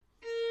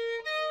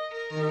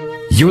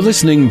You're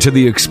listening to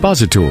the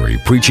expository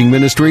preaching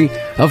ministry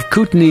of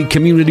Kootenai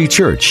Community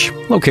Church,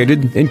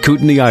 located in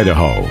Kootenai,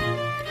 Idaho.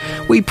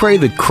 We pray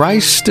that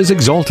Christ is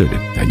exalted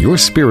and your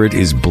spirit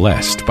is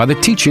blessed by the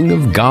teaching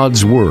of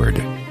God's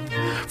Word.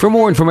 For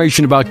more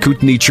information about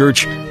Kootenai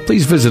Church,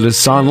 please visit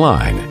us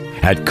online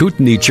at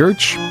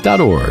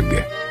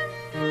kootenaichurch.org.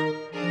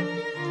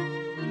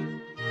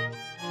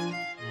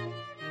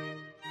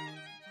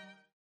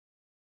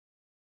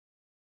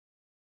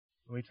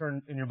 We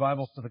turn in your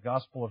Bibles to the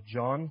Gospel of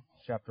John,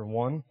 chapter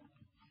 1.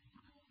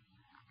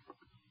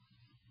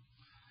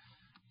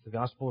 The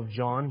Gospel of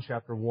John,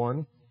 chapter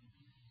 1.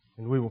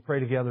 And we will pray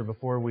together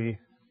before we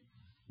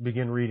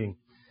begin reading.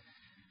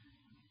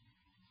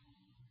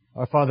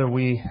 Our Father,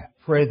 we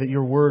pray that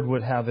your Word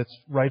would have its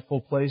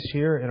rightful place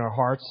here in our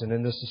hearts and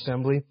in this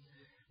assembly.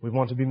 We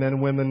want to be men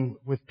and women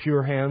with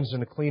pure hands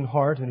and a clean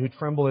heart and who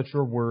tremble at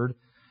your Word.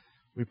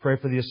 We pray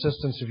for the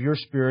assistance of your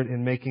Spirit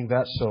in making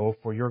that so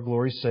for your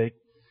glory's sake.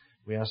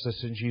 We ask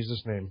this in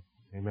Jesus' name.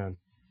 Amen.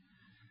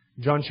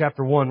 John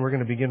chapter 1, we're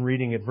going to begin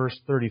reading at verse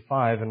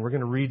 35, and we're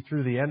going to read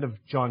through the end of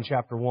John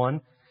chapter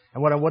 1.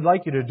 And what I would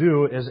like you to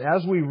do is,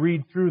 as we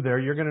read through there,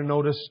 you're going to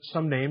notice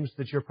some names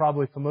that you're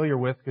probably familiar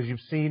with because you've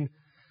seen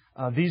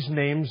these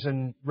names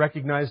and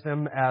recognize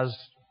them as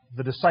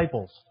the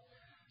disciples.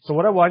 So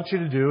what I want you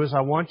to do is I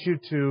want you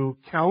to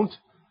count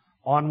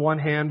on one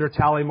hand or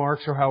tally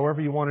marks or however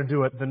you want to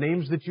do it, the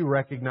names that you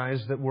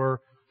recognize that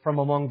were from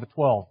among the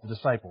 12, the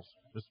disciples.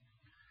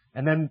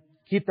 And then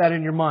keep that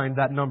in your mind,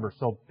 that number.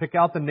 So pick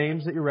out the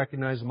names that you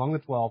recognize among the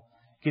 12.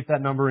 Keep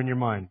that number in your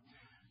mind.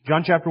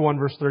 John chapter 1,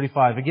 verse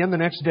 35. Again, the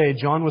next day,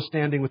 John was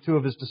standing with two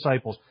of his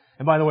disciples.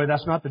 And by the way,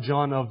 that's not the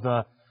John of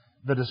the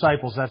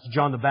disciples. That's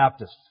John the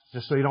Baptist.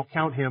 Just so you don't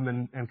count him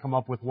and come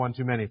up with one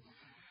too many.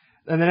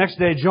 And the next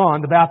day,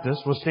 John the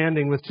Baptist was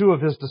standing with two of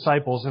his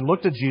disciples and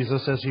looked at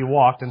Jesus as he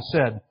walked and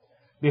said,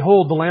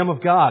 "Behold, the Lamb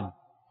of God."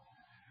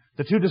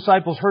 The two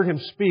disciples heard him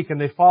speak,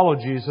 and they followed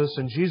Jesus,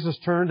 and Jesus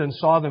turned and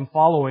saw them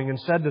following and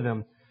said to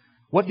them,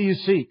 "What do you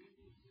seek?"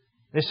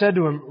 They said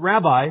to him,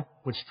 "Rabbi,"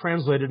 which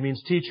translated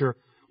means teacher,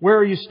 "where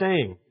are you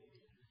staying?"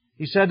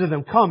 He said to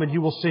them, "Come and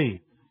you will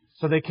see."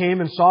 So they came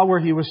and saw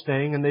where he was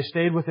staying, and they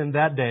stayed with him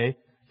that day,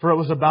 for it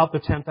was about the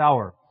 10th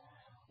hour.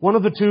 One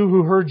of the two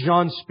who heard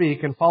John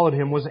speak and followed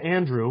him was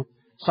Andrew,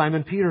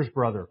 Simon Peter's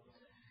brother.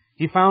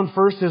 He found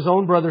first his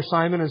own brother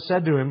Simon and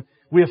said to him,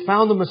 "We have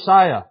found the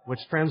Messiah,"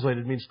 which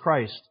translated means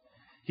Christ.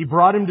 He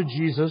brought him to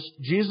Jesus.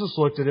 Jesus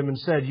looked at him and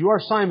said, "You are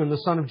Simon, the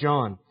son of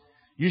John.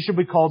 You shall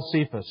be called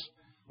Cephas,"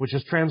 which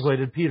is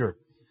translated Peter.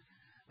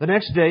 The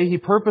next day he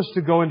purposed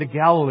to go into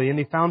Galilee, and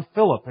he found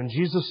Philip, and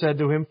Jesus said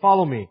to him,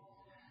 "Follow me."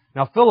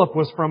 Now Philip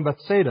was from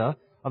Bethsaida,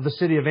 of the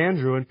city of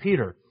Andrew and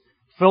Peter.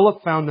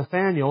 Philip found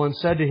Nathanael and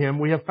said to him,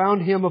 "We have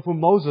found him of whom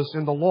Moses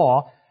in the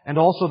law and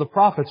also the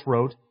prophets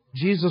wrote,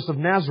 Jesus of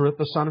Nazareth,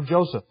 the son of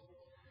Joseph."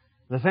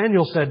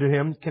 Nathanael said to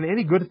him, "Can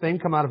any good thing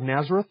come out of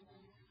Nazareth?"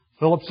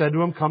 Philip said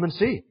to him, "Come and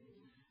see."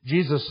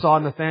 Jesus saw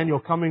Nathanael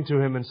coming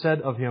to him and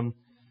said of him,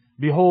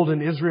 "Behold,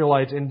 an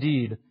Israelite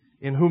indeed,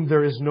 in whom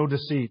there is no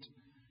deceit."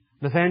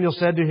 Nathanael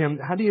said to him,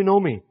 "How do you know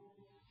me?"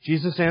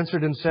 Jesus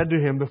answered and said to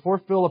him, "Before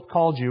Philip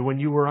called you, when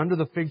you were under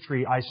the fig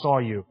tree, I saw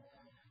you."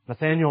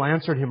 Nathanael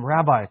answered him,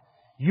 "Rabbi,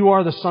 you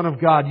are the Son of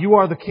God. You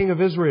are the King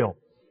of Israel."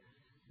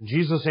 And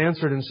Jesus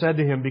answered and said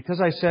to him, "Because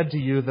I said to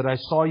you that I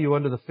saw you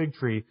under the fig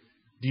tree,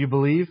 do you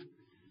believe?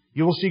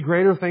 You will see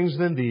greater things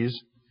than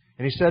these."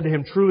 And he said to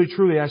him, "Truly,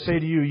 truly, I say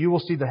to you, you will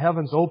see the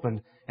heavens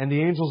opened and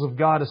the angels of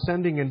God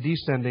ascending and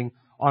descending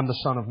on the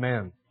Son of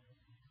Man."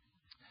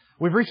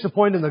 We've reached a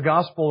point in the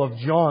Gospel of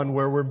John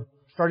where we're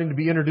starting to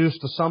be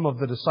introduced to some of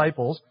the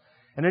disciples.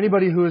 And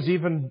anybody who is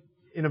even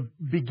in a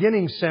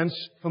beginning sense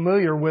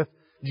familiar with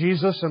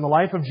Jesus and the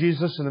life of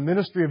Jesus and the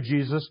ministry of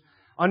Jesus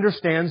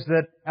understands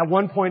that at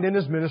one point in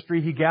his ministry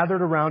he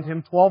gathered around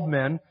him 12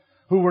 men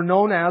who were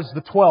known as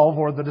the 12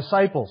 or the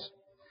disciples.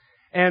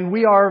 And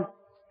we are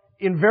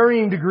in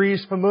varying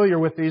degrees familiar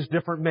with these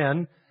different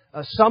men.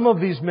 Some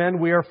of these men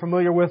we are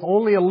familiar with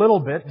only a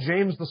little bit.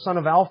 James, the son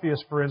of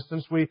Alphaeus, for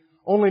instance, we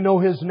only know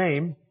his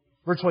name,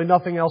 virtually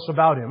nothing else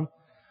about him.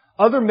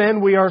 Other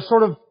men we are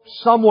sort of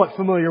somewhat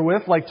familiar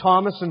with, like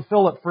Thomas and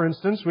Philip, for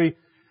instance.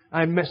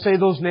 I say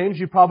those names,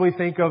 you probably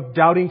think of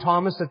doubting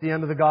Thomas at the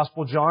end of the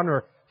Gospel of John,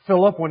 or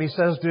Philip when he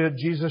says to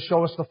Jesus,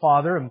 "Show us the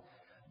Father," and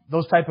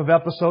those type of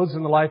episodes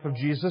in the life of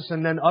Jesus.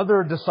 And then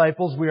other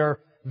disciples we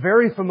are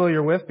very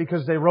familiar with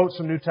because they wrote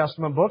some New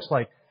Testament books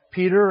like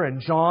Peter and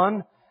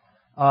John.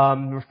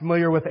 We're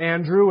familiar with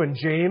Andrew and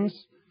James.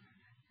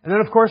 And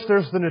then, of course,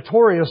 there's the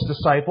notorious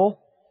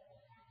disciple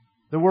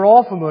that we're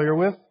all familiar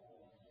with,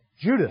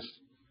 Judas.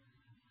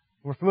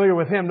 We're familiar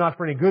with him not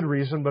for any good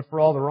reason, but for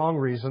all the wrong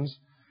reasons.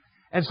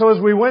 And so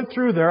as we went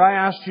through there, I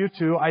asked you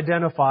to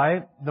identify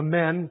the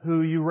men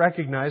who you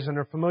recognize and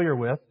are familiar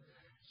with.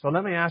 So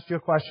let me ask you a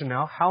question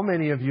now. How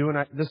many of you,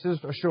 and this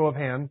is a show of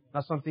hands,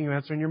 not something you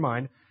answer in your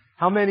mind,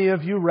 how many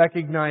of you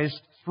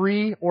recognized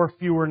 3 or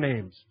fewer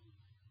names?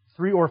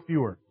 3 or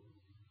fewer.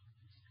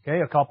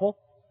 Okay, a couple?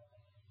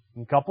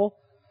 A couple?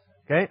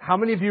 Okay, how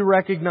many of you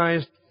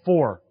recognized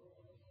 4?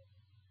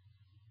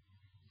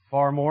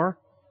 Far more?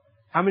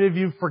 How many of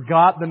you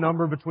forgot the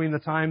number between the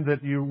time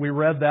that we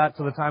read that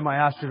to the time I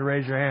asked you to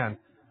raise your hand?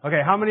 Okay,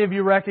 how many of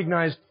you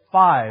recognized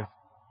 5?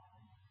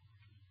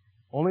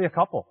 Only a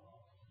couple.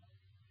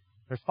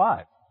 There's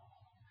 5.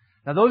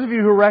 Now those of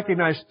you who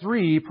recognize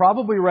 3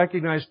 probably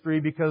recognize 3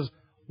 because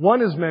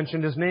one is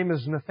mentioned, his name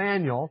is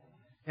Nathaniel,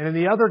 and in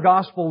the other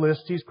gospel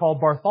list he's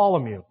called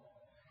Bartholomew.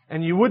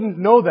 And you wouldn't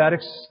know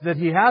that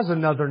he has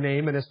another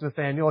name and it's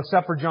Nathaniel,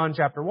 except for John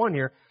chapter 1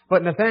 here,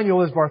 but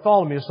Nathaniel is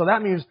Bartholomew. So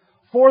that means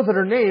 4 that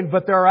are named,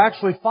 but there are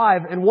actually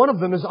 5, and one of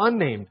them is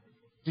unnamed.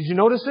 Did you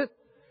notice it?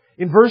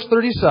 In verse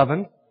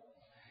 37,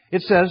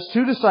 it says,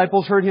 2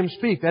 disciples heard him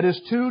speak. That is,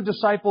 2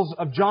 disciples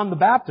of John the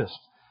Baptist.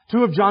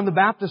 2 of John the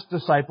Baptist's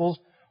disciples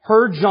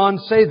heard John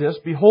say this,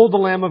 "Behold the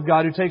Lamb of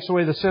God who takes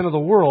away the sin of the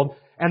world,"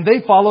 and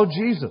they followed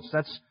Jesus.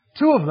 That's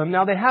 2 of them.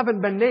 Now they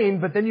haven't been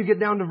named, but then you get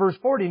down to verse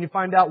 40 and you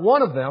find out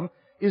one of them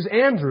is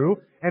Andrew,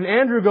 and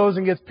Andrew goes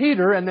and gets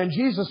Peter, and then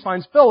Jesus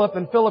finds Philip,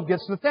 and Philip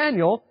gets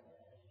Nathaniel.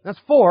 That's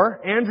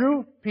 4.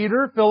 Andrew,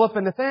 Peter, Philip,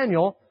 and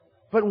Nathaniel.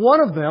 But one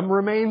of them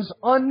remains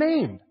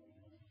unnamed.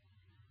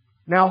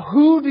 Now,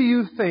 who do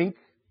you think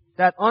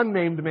that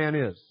unnamed man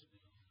is?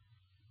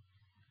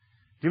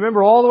 Do you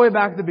remember all the way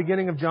back at the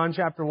beginning of John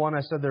chapter 1,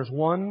 I said there's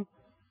one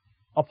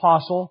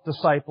apostle,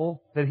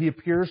 disciple, that he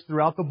appears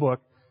throughout the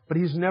book, but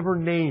he's never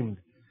named.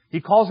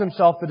 He calls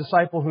himself the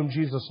disciple whom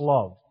Jesus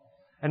loved.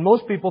 And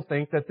most people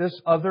think that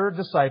this other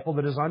disciple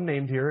that is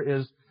unnamed here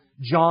is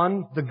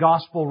John, the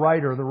gospel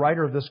writer, the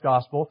writer of this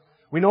gospel.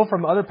 We know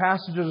from other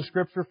passages of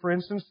Scripture, for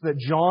instance, that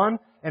John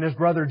and his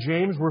brother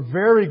James were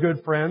very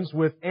good friends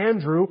with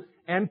Andrew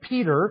and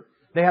Peter.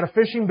 They had a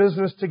fishing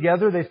business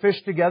together. They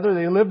fished together.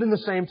 They lived in the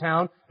same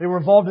town. They were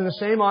involved in the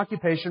same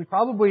occupation.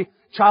 Probably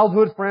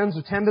childhood friends,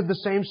 attended the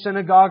same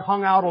synagogue,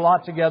 hung out a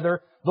lot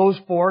together. Those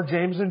 4,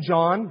 James and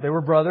John, they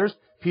were brothers.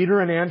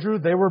 Peter and Andrew,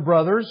 they were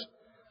brothers.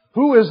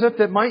 Who is it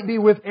that might be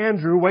with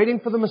Andrew, waiting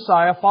for the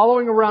Messiah,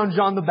 following around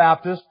John the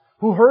Baptist,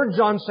 who heard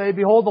John say,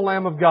 "Behold the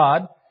Lamb of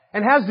God,"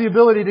 and has the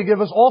ability to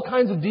give us all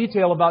kinds of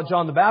detail about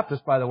John the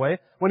Baptist, by the way,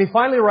 when he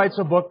finally writes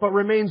a book, but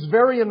remains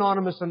very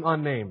anonymous and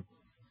unnamed?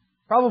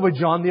 Probably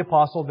John the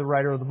Apostle, the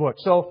writer of the book.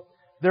 So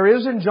there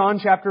is in John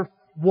chapter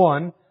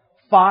 1,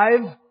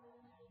 5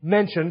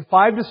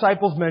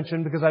 disciples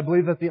mentioned, because I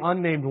believe that the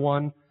unnamed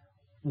one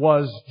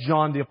was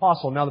John the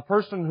Apostle. Now the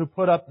person who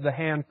put up the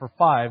hand for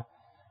 5,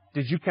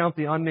 did you count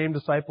the unnamed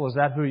disciple? Is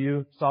that who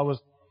you saw was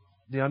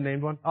the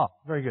unnamed one? Oh,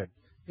 very good.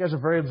 You guys are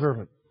very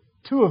observant.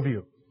 2 of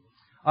you.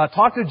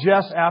 Talk to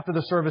Jess after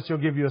the service. He'll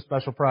give you a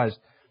special prize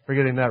for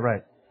getting that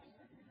right.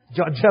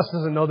 Jess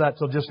doesn't know that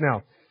till just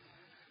now.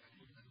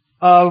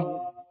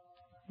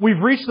 We've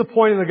reached the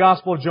point in the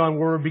Gospel of John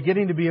where we're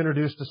beginning to be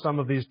introduced to some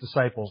of these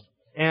disciples.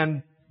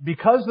 And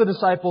because the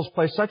disciples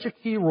play such a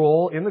key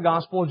role in the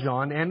Gospel of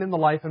John and in the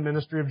life and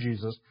ministry of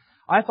Jesus,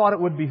 I thought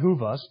it would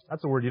behoove us,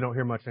 that's a word you don't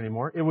hear much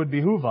anymore, it would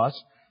behoove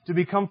us to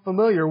become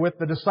familiar with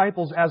the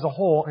disciples as a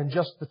whole and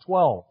just the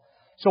 12.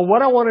 So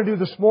what I want to do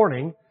this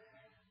morning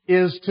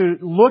is to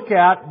look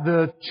at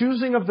the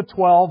choosing of the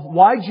 12,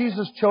 why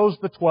Jesus chose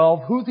the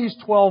 12, who these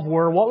 12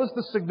 were, what was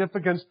the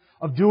significance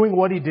of doing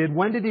what He did,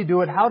 when did He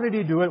do it, how did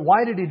He do it,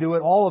 why did He do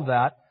it, all of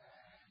that.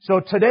 So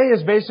today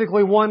is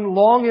basically one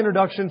long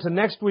introduction to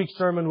next week's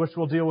sermon, which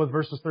will deal with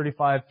verses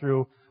 35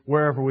 through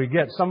wherever we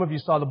get. Some of you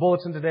saw the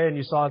bulletin today and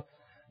you saw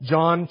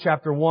John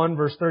chapter 1,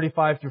 verse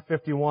 35 through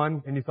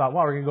 51, and you thought,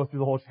 wow, we're going to go through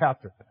the whole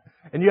chapter.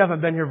 And you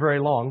haven't been here very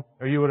long,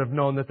 or you would have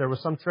known that there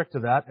was some trick to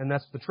that, and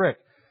that's the trick.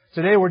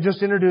 Today we're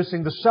just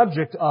introducing the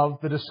subject of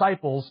the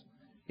disciples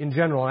in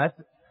general. And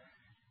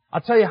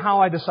I'll tell you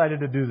how I decided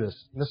to do this.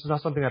 And this is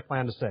not something I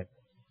planned to say.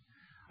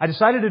 I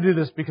decided to do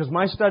this because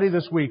my study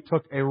this week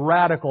took a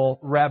radical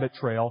rabbit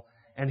trail,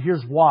 and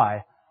here's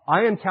why.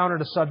 I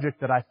encountered a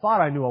subject that I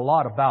thought I knew a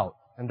lot about,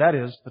 and that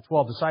is the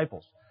 12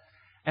 disciples.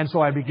 And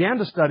so I began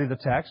to study the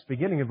text,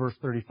 beginning in verse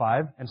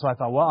 35, and so I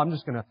thought, well, I'm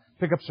just going to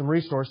pick up some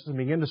resources and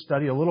begin to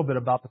study a little bit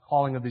about the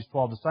calling of these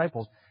 12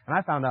 disciples. And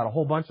I found out a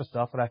whole bunch of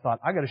stuff that I thought,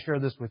 I got to share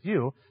this with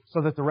you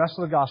so that the rest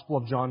of the Gospel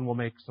of John will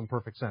make some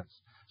perfect sense.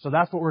 So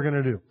that's what we're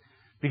going to do.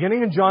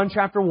 Beginning in John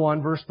chapter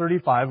 1, verse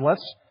 35,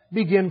 let's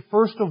begin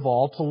first of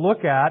all to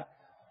look at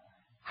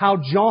how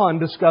John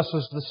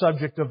discusses the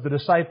subject of the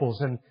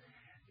disciples. And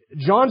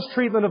John's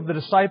treatment of the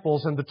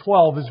disciples and the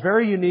 12 is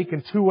very unique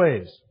in 2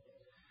 ways.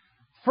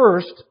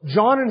 First,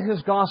 John in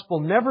his Gospel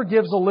never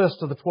gives a list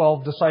of the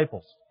 12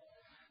 disciples.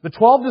 The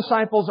 12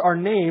 disciples are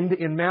named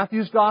in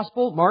Matthew's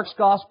Gospel, Mark's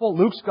Gospel,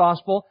 Luke's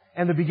Gospel,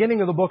 and the beginning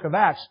of the book of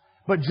Acts.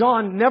 But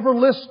John never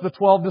lists the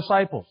 12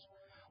 disciples,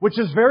 which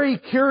is very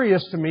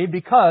curious to me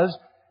because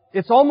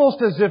it's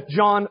almost as if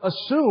John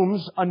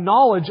assumes a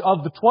knowledge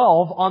of the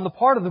 12 on the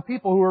part of the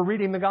people who are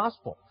reading the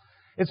Gospel.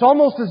 It's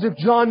almost as if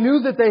John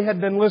knew that they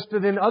had been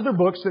listed in other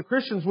books that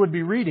Christians would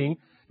be reading,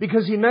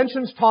 because he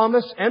mentions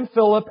Thomas and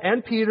Philip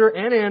and Peter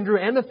and Andrew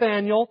and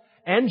Nathaniel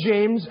and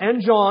James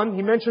and John.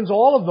 He mentions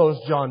all of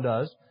those, John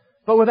does,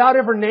 but without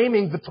ever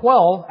naming the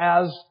 12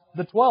 as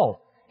the 12.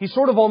 He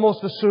sort of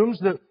almost assumes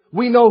that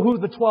we know who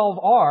the 12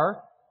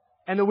 are,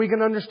 and that we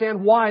can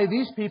understand why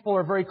these people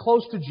are very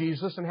close to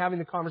Jesus and having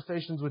the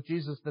conversations with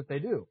Jesus that they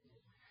do.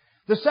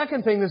 The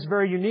second thing that's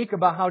very unique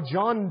about how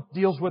John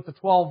deals with the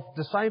 12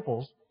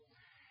 disciples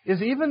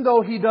is even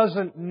though he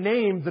doesn't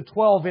name the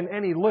 12 in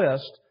any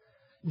list,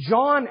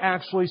 John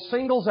actually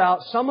singles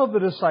out some of the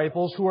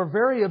disciples who are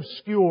very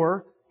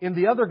obscure in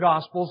the other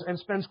Gospels and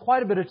spends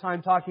quite a bit of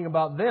time talking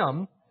about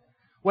them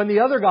when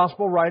the other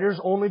Gospel writers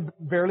only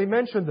barely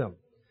mention them.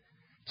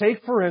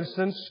 Take, for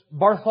instance,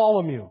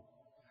 Bartholomew.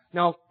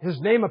 Now, his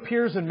name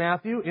appears in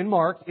Matthew, in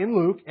Mark, in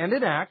Luke, and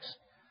in Acts,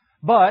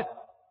 but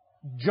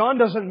John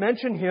doesn't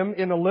mention him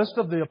in a list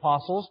of the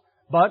apostles,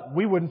 but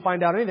we wouldn't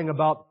find out anything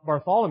about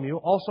Bartholomew,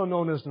 also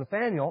known as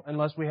Nathaniel,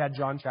 unless we had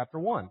John chapter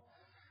 1.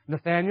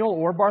 Nathaniel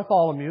or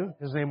Bartholomew,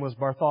 his name was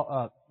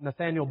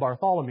Nathaniel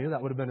Bartholomew,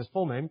 that would have been his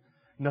full name.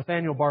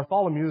 Nathaniel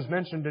Bartholomew is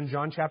mentioned in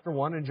John chapter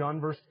 1 and John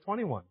verse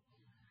 21.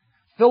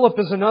 Philip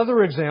is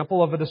another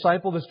example of a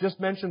disciple that's just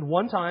mentioned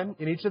one time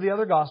in each of the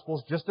other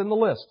Gospels, just in the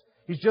list.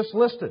 He's just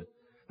listed.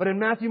 But in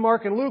Matthew,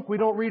 Mark, and Luke, we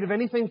don't read of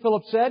anything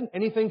Philip said,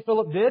 anything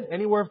Philip did,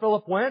 anywhere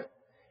Philip went,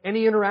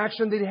 any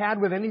interaction that he had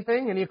with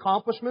anything, any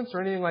accomplishments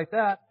or anything like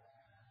that.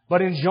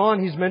 But in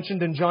John, he's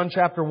mentioned in John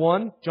chapter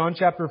 1, John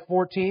chapter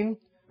 14,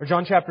 or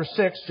John chapter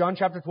 6, John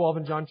chapter 12,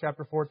 and John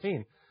chapter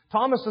 14.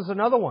 Thomas is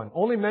another one,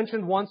 only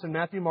mentioned once in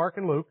Matthew, Mark,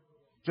 and Luke,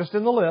 just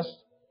in the list.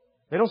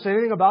 They don't say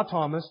anything about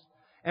Thomas.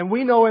 And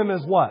we know him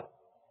as what?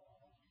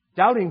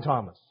 Doubting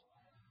Thomas.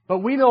 But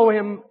we know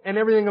him and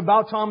everything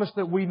about Thomas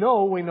that we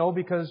know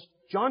because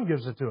John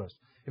gives it to us.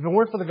 If it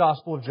weren't for the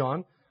Gospel of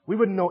John, we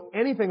wouldn't know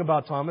anything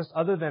about Thomas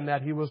other than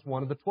that he was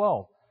one of the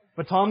 12.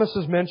 But Thomas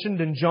is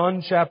mentioned in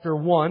John chapter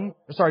 11,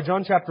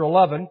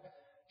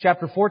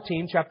 chapter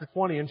 14, chapter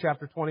 20, and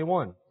chapter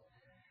 21.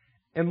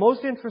 And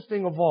most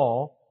interesting of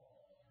all,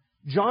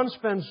 John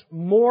spends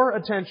more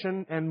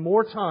attention and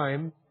more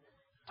time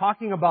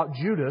talking about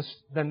Judas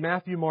than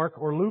Matthew, Mark,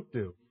 or Luke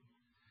do.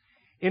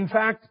 In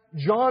fact,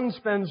 John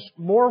spends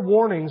more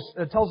warnings,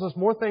 tells us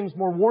more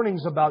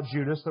warnings about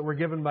Judas that were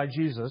given by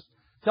Jesus,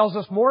 tells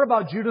us more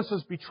about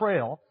Judas's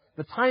betrayal,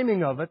 the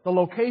timing of it, the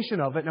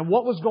location of it, and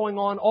what was going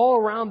on all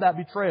around that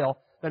betrayal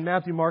than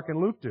Matthew, Mark, and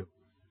Luke do.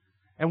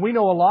 And we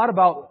know a lot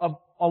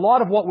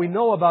of what we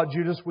know about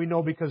Judas, we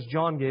know because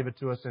John gave it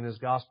to us in his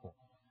Gospel.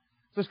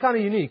 So it's kind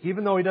of unique.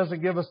 Even though he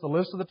doesn't give us the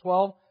list of the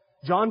 12,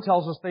 John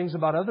tells us things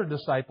about other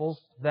disciples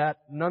that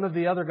none of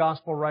the other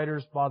Gospel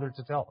writers bothered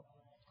to tell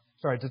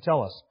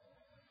us.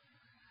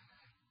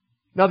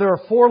 Now, there are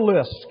 4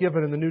 lists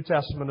given in the New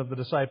Testament of the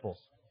disciples.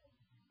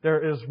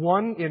 There is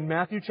one in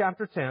Matthew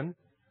chapter 10,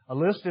 a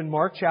list in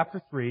Mark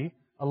chapter 3,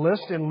 a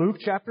list in Luke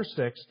chapter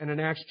 6, and in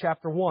Acts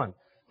chapter 1.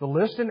 The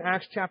list in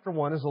Acts chapter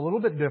 1 is a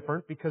little bit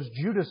different because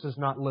Judas is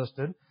not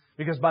listed,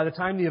 because by the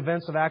time the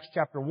events of Acts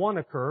chapter 1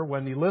 occur,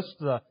 when he lists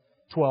the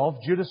 12,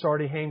 Judas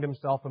already hanged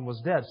himself and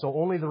was dead. So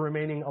only the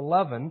remaining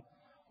 11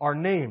 are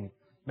named.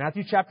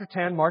 Matthew chapter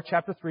 10, Mark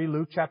chapter 3,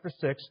 Luke chapter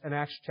 6, and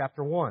Acts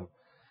chapter 1.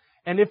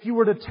 And if you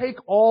were to take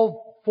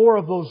all 4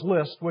 of those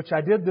lists, which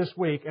I did this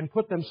week, and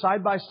put them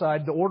side by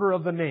side, the order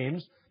of the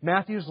names,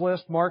 Matthew's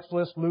list, Mark's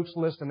list, Luke's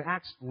list, and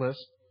Acts'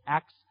 list,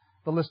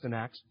 the list in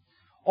Acts,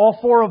 all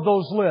 4 of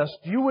those lists,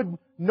 you would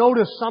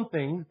notice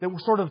something that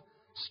sort of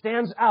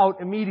stands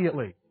out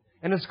immediately.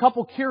 And it's a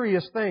couple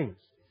curious things.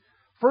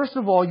 First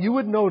of all, you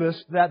would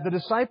notice that the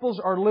disciples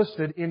are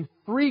listed in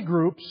 3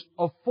 groups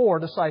of 4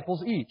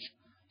 disciples each.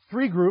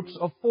 3 groups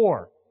of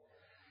 4.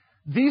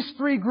 These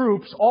 3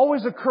 groups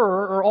always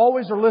occur or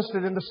always are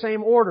listed in the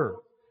same order.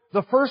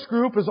 The first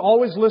group is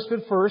always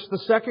listed first. The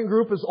second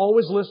group is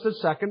always listed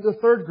second. The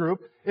third group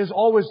is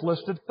always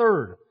listed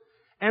third.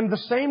 And the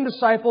same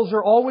disciples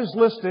are always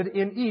listed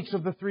in each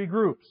of the 3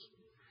 groups.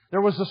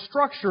 There was a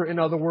structure, in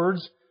other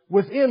words,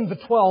 within the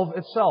 12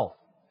 itself.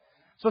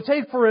 So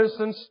take, for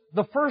instance,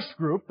 the first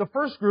group. The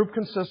first group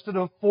consisted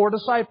of 4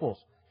 disciples: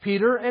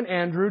 Peter and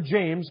Andrew,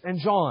 James, and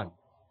John.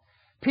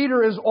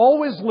 Peter is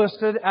always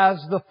listed as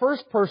the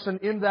first person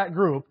in that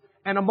group,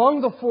 and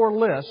among the 4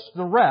 lists,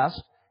 the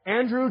rest,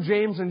 Andrew,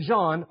 James, and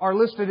John, are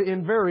listed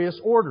in various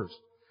orders.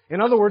 In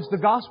other words, the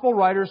Gospel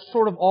writers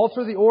sort of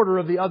alter the order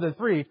of the other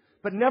 3,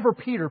 but never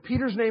Peter.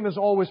 Peter's name is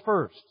always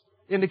first,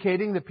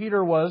 indicating that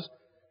Peter was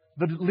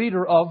the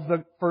leader of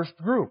the first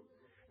group.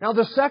 Now,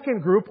 the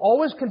second group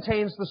always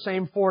contains the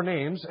same 4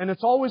 names, and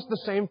it's always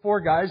the same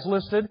 4 guys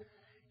listed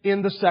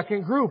in the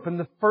second group. And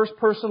the first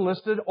person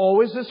listed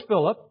always is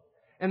Philip,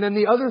 and then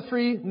the other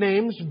 3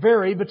 names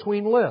vary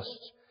between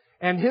lists.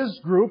 And his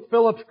group,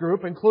 Philip's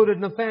group,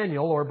 included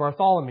Nathaniel, or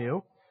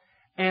Bartholomew,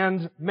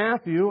 and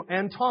Matthew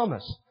and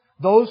Thomas.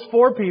 Those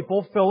 4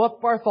 people,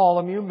 Philip,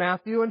 Bartholomew,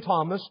 Matthew, and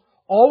Thomas,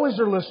 always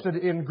are listed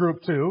in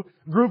group 2.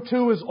 Group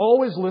 2 is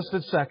always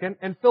listed second,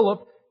 and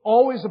Philip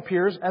always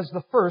appears as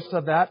the first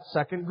of that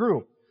second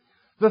group.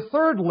 The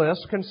third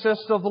list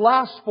consists of the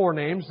last 4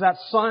 names. That's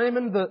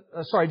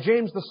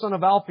James the son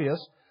of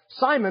Alphaeus,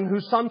 Simon,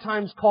 who's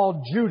sometimes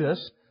called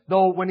Judas,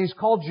 though when he's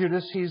called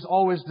Judas, he's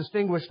always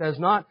distinguished as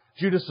not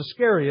Judas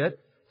Iscariot,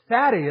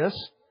 Thaddeus,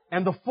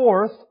 and the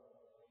 4th,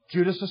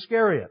 Judas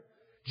Iscariot.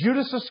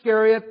 Judas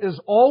Iscariot is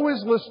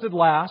always listed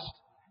last,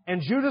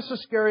 And Judas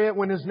Iscariot,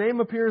 when his name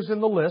appears in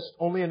the list,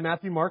 only in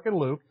Matthew, Mark, and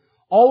Luke,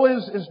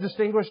 always is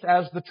distinguished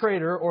as the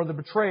traitor or the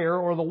betrayer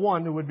or the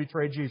one who would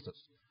betray Jesus.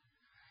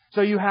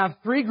 So you have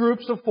 3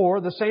 groups of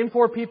 4, the same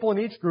 4 people in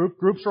each group.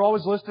 Groups are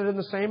always listed in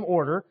the same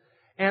order.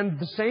 And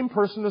the same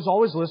person is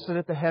always listed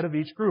at the head of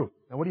each group.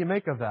 Now what do you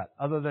make of that,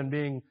 other than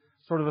being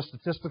sort of a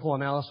statistical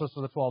analysis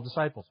of the 12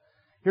 disciples?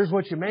 Here's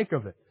what you make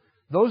of it.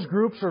 Those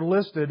groups are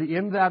listed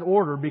in that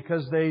order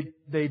because they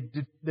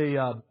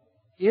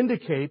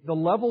indicate the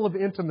level of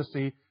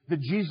intimacy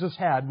that Jesus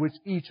had with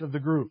each of the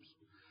groups.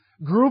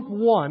 Group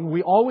 1,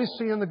 we always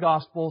see in the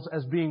Gospels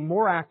as being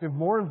more active,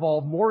 more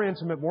involved, more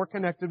intimate, more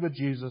connected with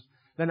Jesus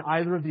than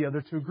either of the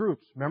other 2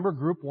 groups. Remember,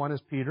 Group 1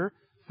 is Peter,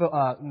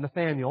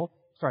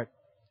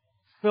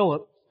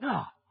 Philip,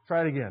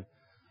 try it again.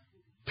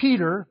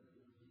 Peter,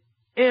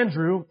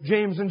 Andrew,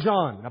 James, and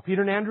John. Now,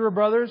 Peter and Andrew are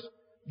brothers.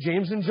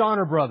 James and John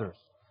are brothers.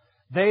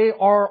 They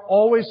are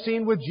always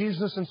seen with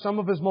Jesus in some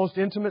of His most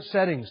intimate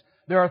settings.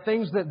 There are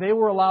things that they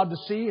were allowed to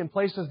see and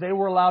places they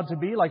were allowed to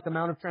be, like the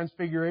Mount of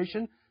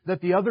Transfiguration, that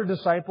the other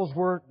disciples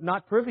were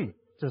not privy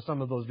to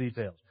some of those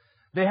details.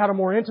 They had a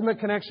more intimate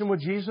connection with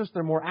Jesus.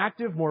 They're more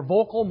active, more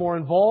vocal, more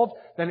involved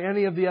than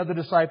any of the other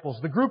disciples.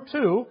 The group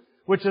 2,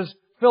 which is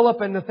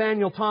Philip and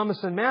Nathaniel,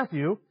 Thomas and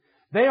Matthew,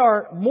 they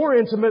are more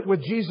intimate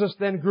with Jesus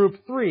than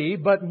group 3,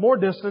 but more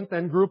distant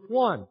than group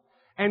 1.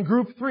 And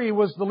group 3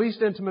 was the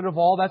least intimate of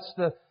all. That's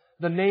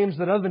the names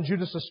that, other than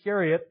Judas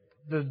Iscariot,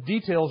 the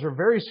details are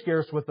very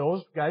scarce with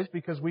those guys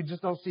because we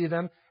just don't see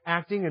them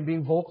acting and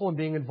being vocal and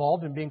being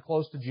involved and being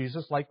close to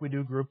Jesus like we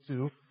do group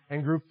 2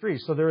 and group 3.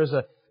 So there is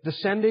a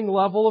descending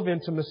level of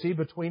intimacy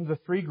between the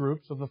 3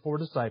 groups of the 4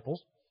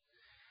 disciples.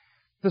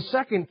 The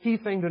second key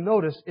thing to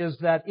notice is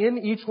that in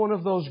each one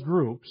of those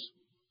groups,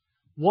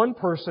 one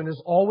person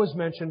is always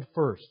mentioned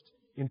first.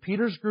 In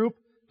Peter's group,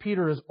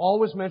 Peter is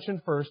always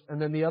mentioned first, and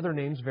then the other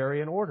names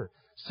vary in order.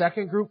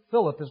 Second group,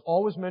 Philip, is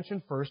always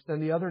mentioned first, then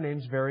the other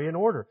names vary in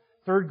order.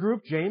 Third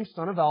group, James,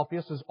 son of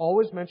Alphaeus, is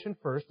always mentioned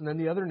first, and then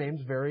the other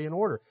names vary in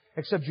order,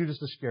 except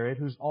Judas Iscariot,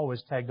 who's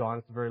always tagged on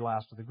at the very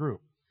last of the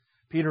group.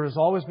 Peter is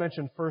always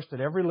mentioned first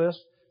at every list.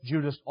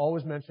 Judas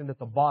always mentioned at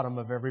the bottom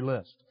of every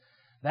list.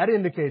 That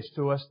indicates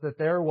to us that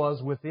there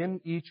was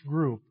within each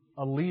group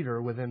a leader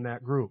within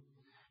that group.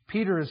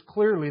 Peter is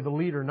clearly the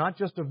leader, not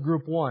just of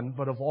group 1,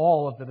 but of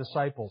all of the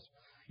disciples.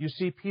 You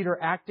see Peter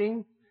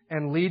acting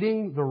and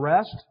leading the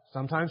rest,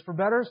 sometimes for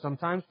better,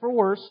 sometimes for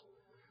worse.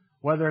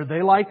 Whether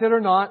they like it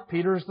or not,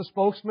 Peter is the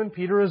spokesman.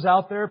 Peter is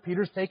out there.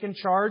 Peter's taken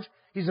charge.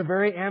 He's a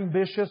very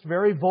ambitious,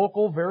 very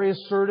vocal, very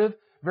assertive,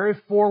 very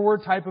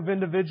forward type of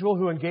individual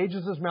who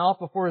engages his mouth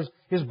before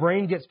his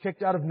brain gets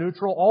kicked out of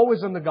neutral.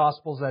 Always in the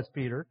Gospels, that's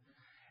Peter.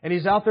 And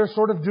he's out there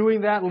sort of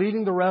doing that,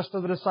 leading the rest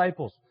of the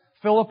disciples.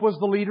 Philip was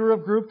the leader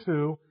of group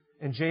 2,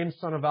 and James,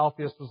 son of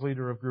Alphaeus, was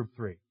leader of group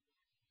 3.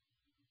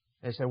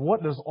 They say,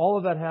 what does all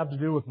of that have to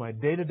do with my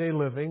day-to-day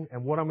living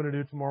and what I'm going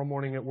to do tomorrow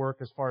morning at work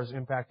as far as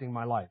impacting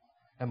my life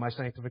and my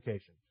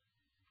sanctification?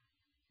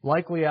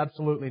 Likely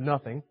absolutely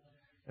nothing,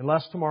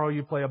 unless tomorrow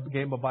you play a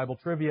game of Bible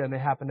trivia and they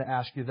happen to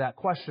ask you that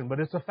question.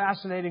 But it's a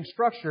fascinating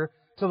structure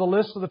to the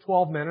list of the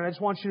 12 men, and I just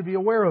want you to be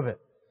aware of it.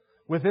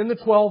 Within the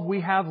 12,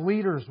 we have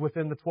leaders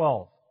within the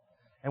 12.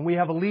 And we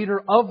have a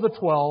leader of the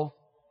 12,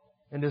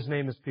 and his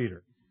name is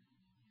Peter.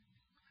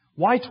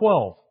 Why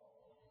 12?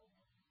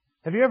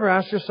 Have you ever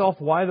asked yourself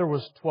why there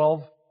was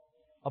 12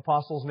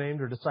 apostles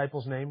named or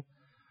disciples named?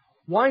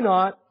 Why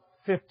not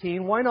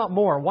 15? Why not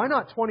more? Why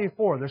not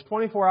 24? There's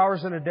 24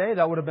 hours in a day.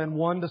 That would have been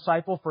 1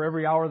 disciple for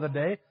every hour of the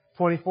day.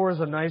 24 is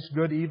a nice,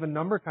 good, even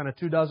number, kind of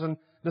 24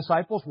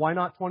 disciples. Why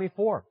not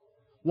 24?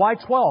 Why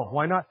 12?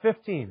 Why not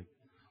 15?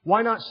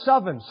 Why not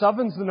 7?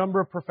 7's the number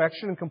of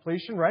perfection and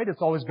completion, right?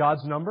 It's always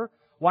God's number.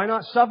 Why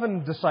not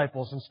 7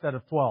 disciples instead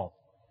of 12?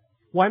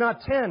 Why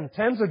not 10?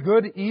 10's a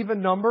good,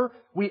 even number.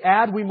 We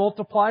add, we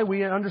multiply,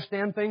 we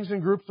understand things in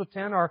groups of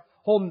 10.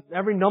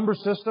 Every number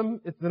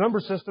system, the number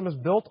system is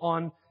built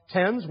on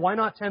 10s. Why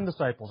not 10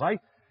 disciples? I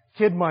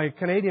kid my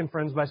Canadian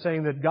friends by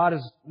saying that God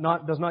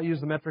does not use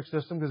the metric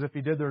system, because if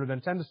He did, there would have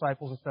been 10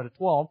 disciples instead of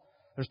 12.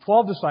 There's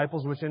 12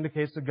 disciples, which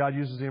indicates that God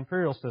uses the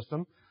imperial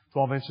system.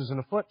 12 inches in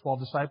a foot, 12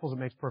 disciples, it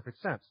makes perfect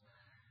sense.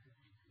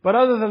 But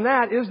other than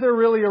that, is there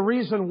really a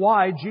reason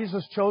why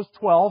Jesus chose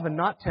 12 and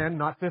not 10,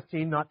 not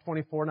 15, not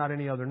 24, not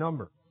any other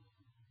number?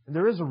 And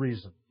there is a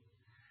reason.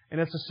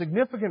 And it's a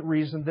significant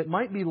reason that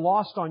might be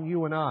lost on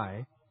you and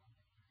I.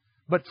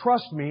 But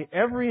trust me,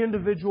 every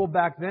individual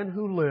back then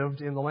who lived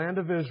in the land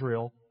of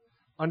Israel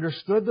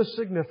understood the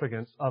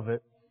significance of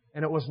it,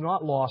 and it was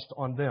not lost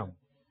on them.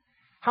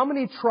 How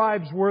many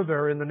tribes were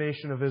there in the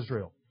nation of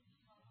Israel?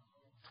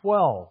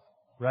 12,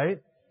 right?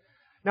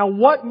 Now,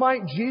 what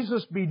might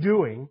Jesus be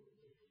doing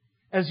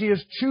as He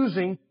is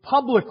choosing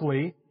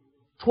publicly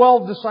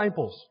 12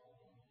 disciples?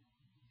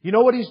 You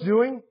know what He's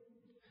doing?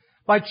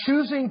 By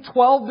choosing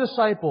 12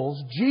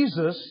 disciples,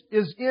 Jesus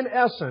is in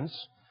essence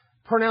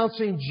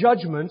pronouncing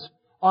judgment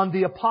on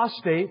the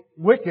apostate,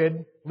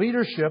 wicked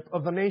leadership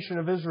of the nation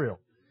of Israel.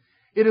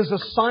 It is a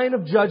sign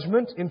of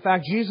judgment. In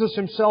fact, Jesus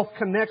Himself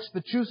connects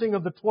the choosing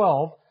of the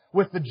 12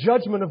 with the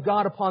judgment of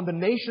God upon the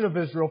nation of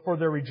Israel for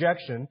their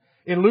rejection.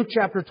 In Luke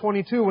chapter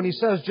 22, when He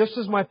says, just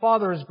as my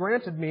Father has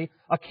granted me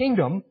a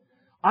kingdom,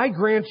 I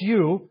grant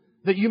you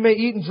that you may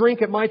eat and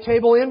drink at my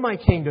table in my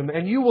kingdom,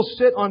 and you will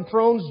sit on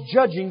thrones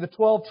judging the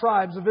 12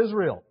 tribes of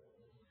Israel.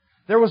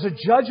 There was a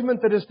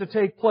judgment that is to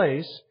take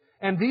place,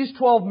 and these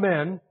 12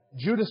 men,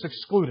 Judas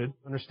excluded,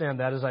 understand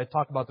that as I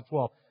talk about the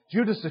 12,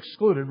 Judas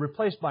excluded,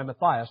 replaced by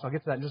Matthias. I'll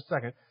get to that in just a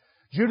second.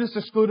 Judas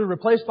excluded,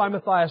 replaced by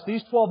Matthias.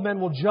 These 12 men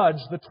will judge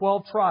the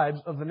 12 tribes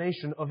of the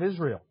nation of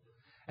Israel.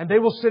 And they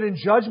will sit in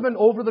judgment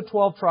over the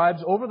 12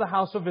 tribes, over the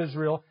house of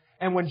Israel.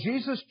 And when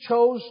Jesus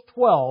chose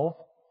 12,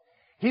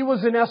 He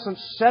was in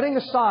essence setting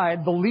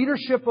aside the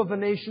leadership of the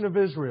nation of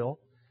Israel,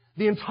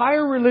 the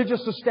entire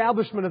religious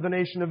establishment of the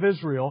nation of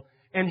Israel,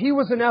 and He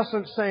was in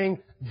essence saying,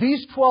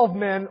 these 12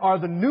 men are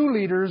the new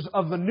leaders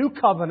of the new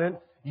covenant.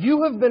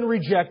 You have been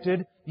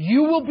rejected.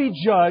 You will be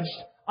judged.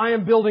 I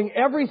am building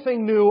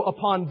everything new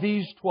upon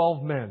these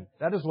 12 men.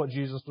 That is what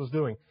Jesus was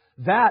doing.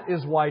 That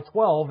is why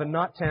 12 and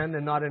not 10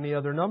 and not any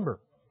other number.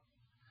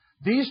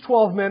 These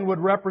 12 men would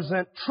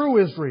represent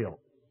true Israel.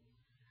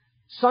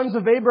 Sons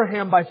of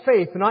Abraham by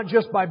faith, not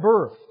just by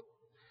birth.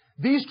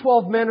 These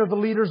 12 men are the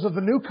leaders of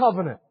the new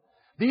covenant.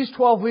 These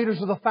 12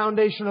 leaders are the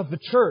foundation of the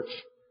church.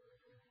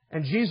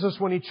 And Jesus,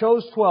 when He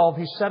chose 12,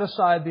 He set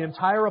aside the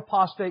entire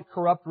apostate,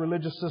 corrupt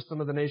religious system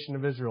of the nation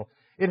of Israel.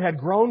 It had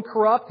grown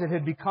corrupt. It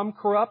had become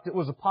corrupt. It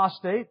was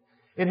apostate.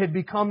 It had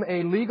become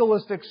a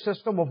legalistic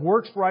system of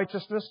works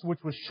righteousness, which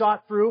was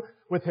shot through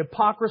with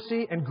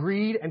hypocrisy and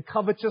greed and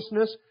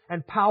covetousness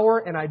and power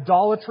and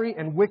idolatry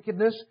and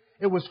wickedness.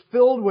 It was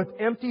filled with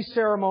empty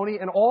ceremony.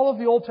 And all of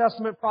the Old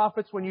Testament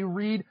prophets, when you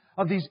read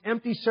of these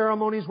empty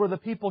ceremonies where the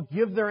people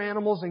give their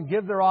animals and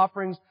give their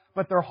offerings,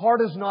 but their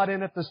heart is not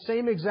in it, the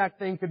same exact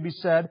thing could be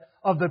said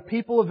of the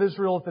people of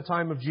Israel at the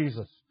time of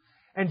Jesus.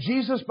 And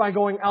Jesus, by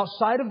going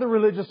outside of the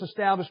religious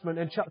establishment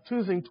and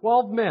choosing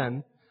 12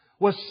 men,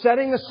 was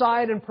setting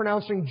aside and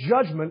pronouncing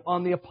judgment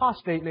on the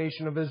apostate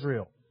nation of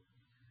Israel.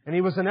 And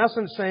He was in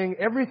essence saying,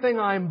 everything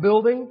I am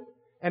building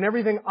and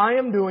everything I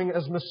am doing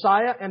as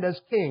Messiah and as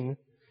King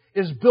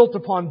is built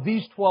upon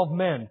these 12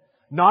 men.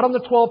 Not on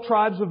the 12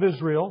 tribes of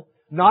Israel,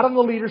 not on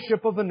the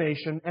leadership of the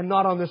nation, and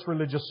not on this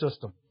religious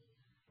system.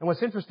 And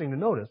what's interesting to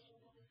notice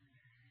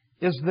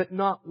is that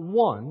not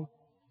one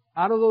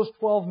out of those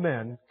 12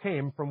 men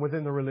came from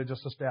within the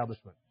religious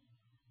establishment.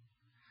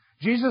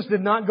 Jesus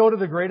did not go to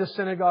the greatest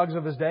synagogues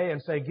of His day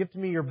and say, give to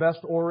me your best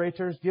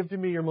orators, give to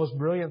me your most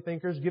brilliant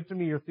thinkers, give to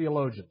me your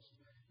theologians.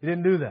 He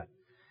didn't do that.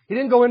 He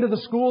didn't go into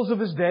the schools of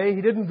His day.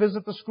 He didn't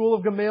visit the school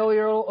of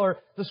Gamaliel or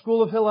the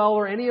school of Hillel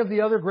or any of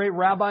the other great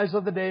rabbis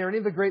of the day or any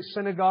of the great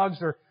synagogues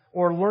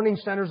or learning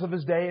centers of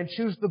His day and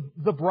choose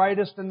the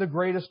brightest and the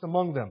greatest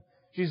among them.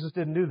 Jesus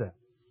didn't do that.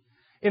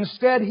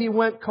 Instead, He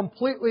went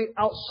completely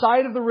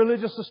outside of the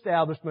religious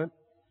establishment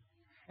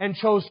and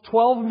chose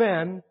 12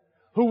 men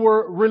who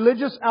were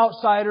religious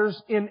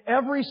outsiders in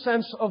every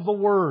sense of the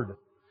word.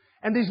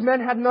 And these men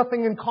had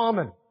nothing in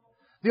common.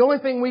 The only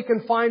thing we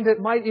can find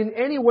that might in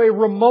any way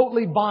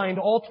remotely bind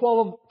all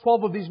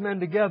 12 of these men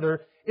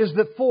together is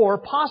that 4,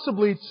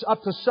 possibly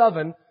up to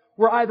 7,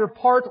 were either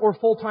part or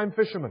full-time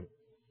fishermen.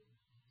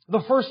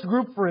 The first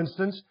group, for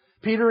instance,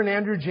 Peter and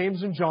Andrew,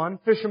 James and John,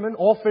 fishermen,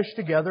 all fished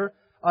together.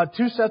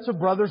 2 sets of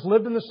brothers,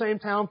 lived in the same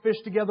town,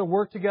 fished together,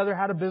 worked together,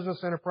 had a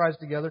business enterprise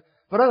together.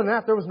 But other than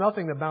that, there was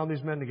nothing that bound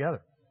these men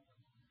together.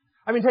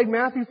 I mean, take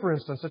Matthew, for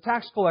instance, a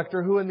tax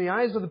collector who in the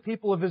eyes of the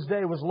people of his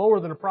day was lower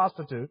than a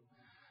prostitute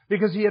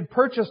because he had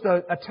purchased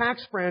a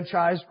tax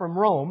franchise from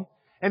Rome,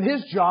 and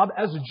his job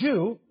as a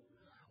Jew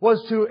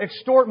was to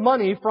extort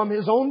money from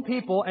his own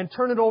people and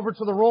turn it over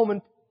to the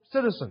Roman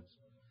citizens.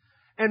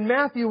 And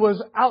Matthew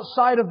was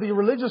outside of the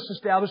religious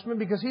establishment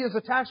because he, as a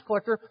tax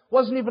collector,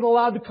 wasn't even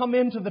allowed to come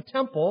into the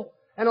temple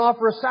and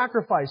offer a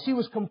sacrifice. He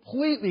was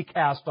completely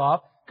cast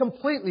off,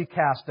 completely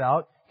cast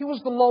out. He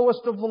was the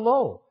lowest of the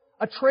low,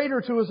 a traitor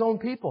to his own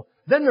people.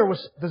 Then there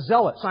was the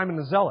zealot, Simon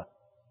the Zealot.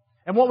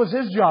 And what was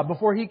his job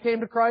before he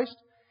came to Christ?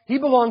 He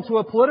belonged to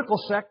a political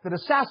sect that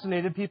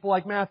assassinated people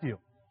like Matthew.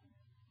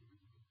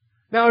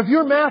 Now, if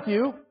you're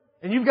Matthew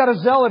and you've got a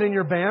zealot in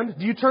your band,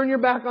 do you turn your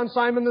back on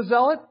Simon the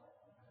Zealot?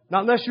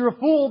 Not unless you're a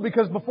fool,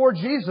 because before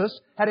Jesus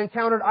had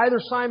encountered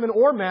either Simon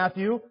or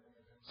Matthew,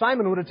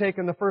 Simon would have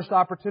taken the first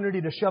opportunity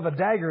to shove a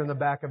dagger in the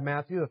back of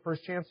Matthew the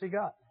first chance he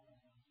got.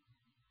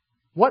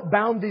 What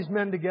bound these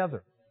men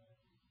together?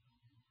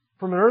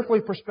 From an earthly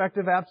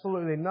perspective,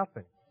 absolutely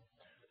nothing.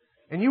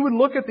 And you would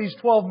look at these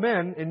 12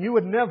 men and you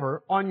would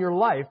never, on your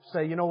life,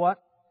 say, you know what?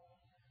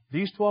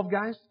 These 12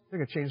 guys, they're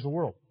going to change the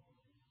world.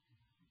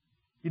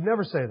 You'd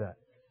never say that.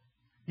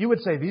 You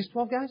would say, these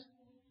 12 guys?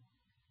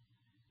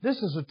 This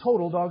is a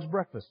total dog's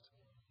breakfast.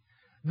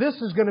 This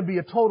is going to be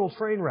a total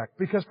train wreck,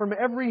 because from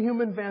every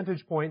human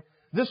vantage point,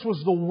 this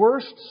was the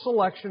worst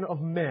selection of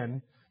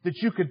men that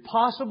you could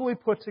possibly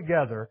put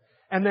together,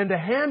 and then to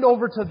hand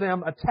over to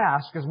them a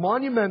task as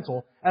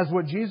monumental as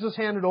what Jesus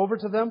handed over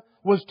to them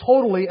was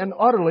totally and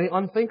utterly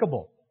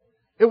unthinkable.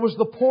 It was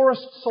the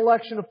poorest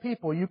selection of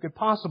people you could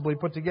possibly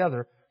put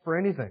together for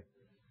anything.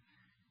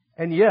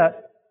 And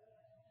yet,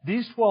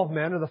 These 12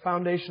 men are the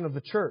foundation of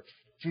the church,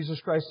 Jesus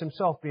Christ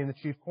Himself being the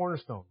chief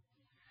cornerstone.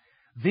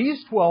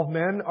 These 12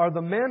 men are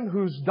the men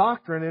whose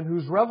doctrine and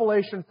whose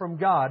revelation from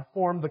God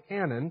form the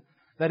canon,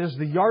 that is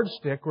the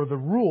yardstick or the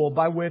rule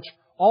by which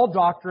all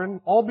doctrine,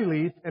 all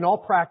belief, and all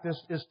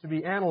practice is to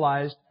be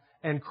analyzed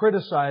and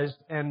criticized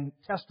and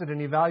tested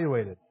and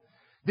evaluated.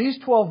 These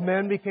 12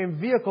 men became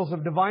vehicles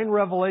of divine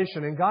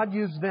revelation, and God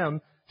used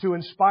them to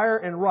inspire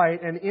and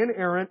write an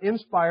inerrant,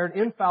 inspired,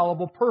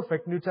 infallible,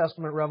 perfect New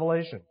Testament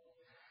revelation.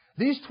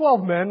 These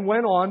 12 men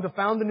went on to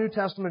found the New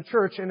Testament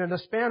church, and in a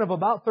span of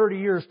about 30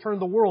 years turned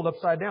the world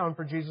upside down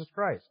for Jesus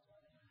Christ.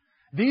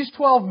 These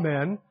 12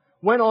 men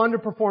went on to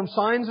perform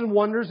signs and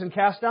wonders and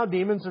cast out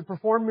demons and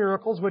perform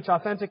miracles which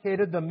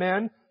authenticated the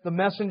men, the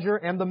messenger,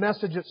 and the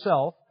message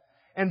itself.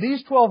 And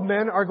these 12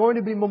 men are going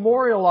to be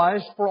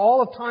memorialized for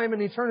all of time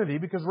and eternity,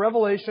 because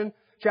Revelation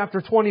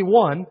chapter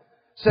 21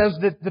 says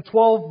that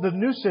the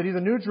new city,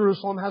 the New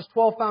Jerusalem, has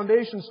 12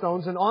 foundation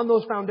stones, and on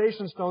those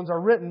foundation stones are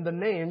written the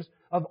names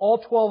of all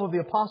 12 of the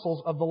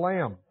apostles of the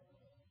Lamb.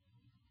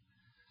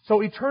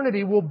 So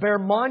eternity will bear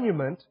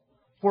monument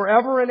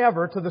forever and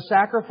ever to the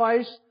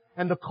sacrifice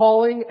and the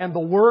calling and the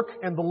work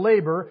and the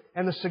labor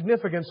and the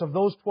significance of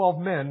those 12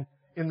 men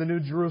in the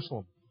New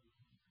Jerusalem.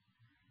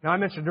 Now, I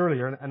mentioned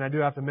earlier, and I do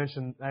have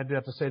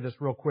to say this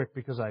real quick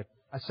because I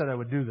said I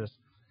would do this.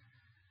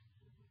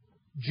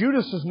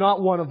 Judas is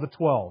not one of the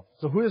 12.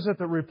 So who is it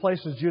that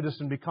replaces Judas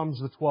and becomes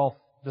the 12th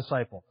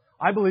disciple?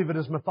 I believe it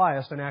is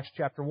Matthias in Acts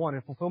chapter 1,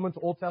 in fulfillment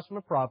of Old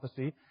Testament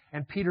prophecy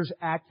and Peter's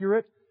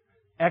accurate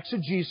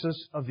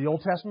exegesis of the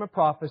Old Testament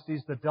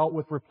prophecies that dealt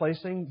with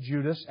replacing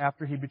Judas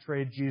after he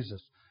betrayed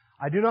Jesus.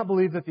 I do not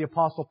believe that the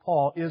Apostle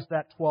Paul is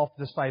that 12th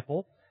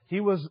disciple.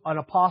 He was an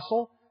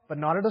apostle, but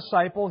not a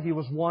disciple. He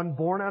was one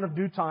born out of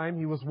due time.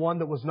 He was one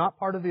that was not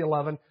part of the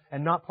 11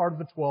 and not part of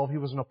the 12. He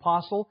was an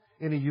apostle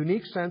in a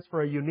unique sense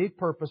for a unique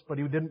purpose, but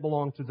he didn't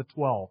belong to the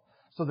 12.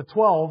 So the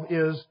 12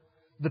 is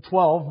the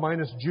 12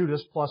 minus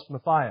Judas plus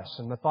Matthias,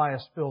 and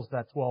Matthias fills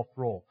that 12th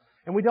role.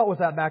 And we dealt with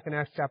that back in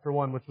Acts chapter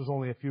 1, which was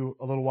only a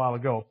little while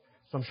ago,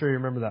 so I'm sure you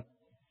remember that.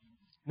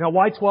 Now,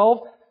 why 12?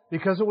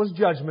 Because it was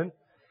judgment,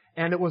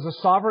 and it was a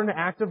sovereign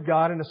act of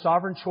God and a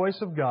sovereign choice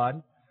of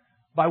God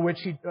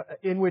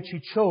in which He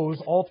chose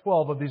all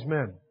 12 of these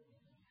men.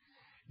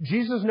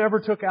 Jesus never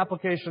took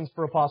applications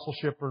for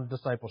apostleship or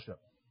discipleship.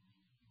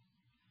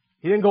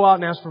 He didn't go out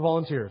and ask for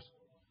volunteers.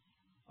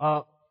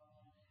 Who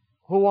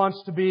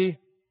wants to be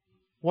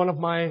one of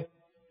my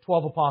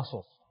 12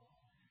 apostles?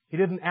 He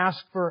didn't ask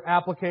for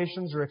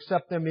applications or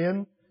accept them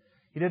in.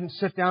 He didn't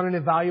sit down and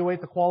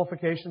evaluate the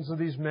qualifications of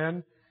these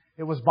men.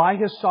 It was by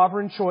His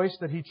sovereign choice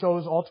that He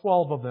chose all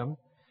 12 of them.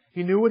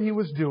 He knew what He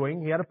was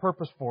doing. He had a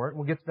purpose for it.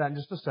 We'll get to that in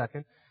just a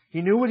second.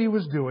 He knew what He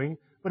was doing,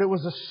 but it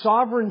was a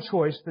sovereign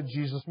choice that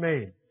Jesus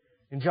made.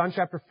 In John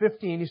chapter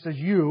 15, He says,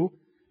 "You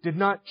did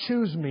not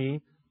choose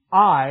me,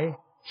 I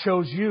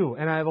chose you,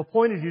 and I have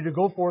appointed you to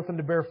go forth and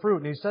to bear fruit."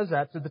 And He says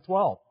that to the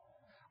 12.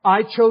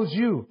 I chose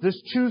you.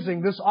 This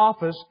choosing, this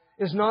office,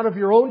 is not of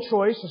your own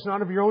choice. It's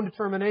not of your own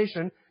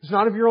determination. It's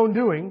not of your own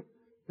doing.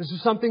 This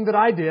is something that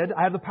I did.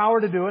 I have the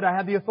power to do it. I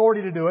have the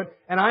authority to do it.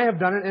 And I have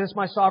done it, and it's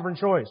my sovereign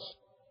choice.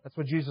 That's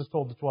what Jesus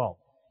told the 12.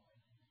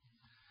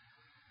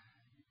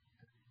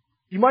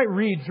 You might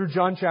read through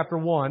John chapter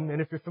 1,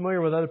 and if you're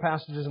familiar with other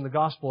passages in the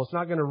Gospel, it's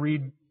not going to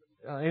read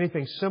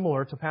anything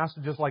similar to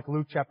passages like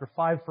Luke chapter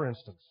 5, for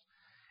instance.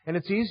 And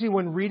it's easy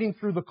when reading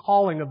through the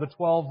calling of the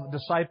 12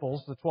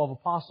 disciples, the 12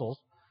 apostles,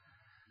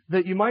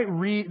 that you might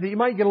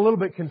get a little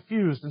bit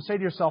confused and say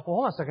to yourself, well,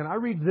 hold on a second, I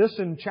read this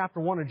in chapter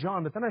 1 of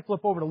John, but then I flip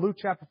over to Luke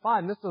chapter 5,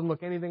 and this doesn't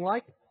look anything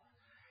like it.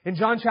 In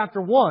John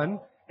chapter 1,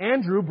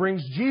 Andrew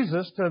brings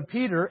Jesus to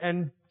Peter,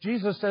 and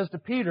Jesus says to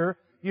Peter,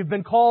 "You've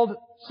been called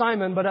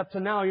Simon, but up to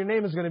now your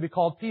name is going to be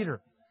called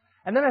Peter."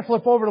 And then I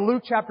flip over to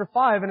Luke chapter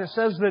 5, and it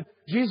says that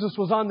Jesus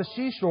was on the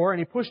seashore, and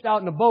He pushed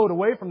out in a boat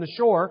away from the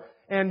shore,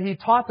 and He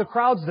taught the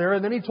crowds there,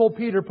 and then He told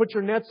Peter, "Put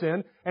your nets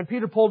in," and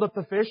Peter pulled up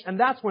the fish, and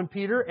that's when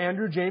Peter,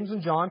 Andrew, James,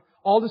 and John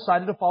all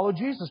decided to follow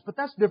Jesus. But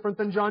that's different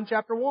than John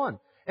chapter 1.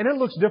 And it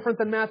looks different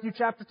than Matthew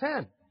chapter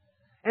 10.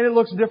 And it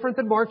looks different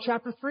than Mark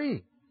chapter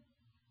 3.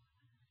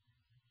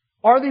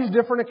 Are these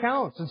different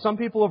accounts? And some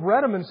people have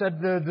read them and said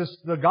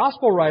the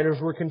gospel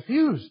writers were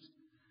confused.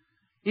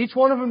 Each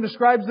one of them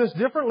describes this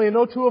differently, and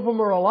no two of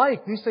them are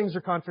alike. These things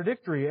are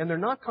contradictory, and they're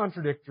not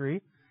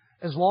contradictory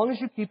as long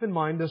as you keep in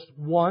mind this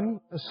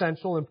one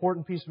essential,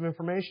 important piece of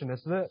information.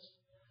 It's this.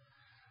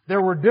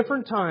 There were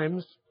different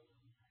times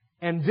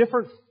and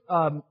different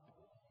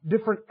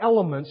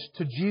elements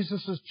to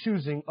Jesus'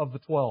 choosing of the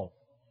 12.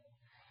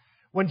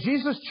 When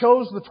Jesus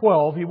chose the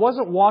 12, He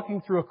wasn't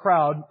walking through a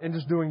crowd and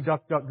just doing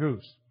duck, duck,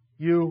 goose.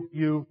 You,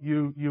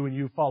 and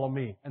you follow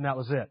me. And that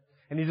was it.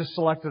 And He just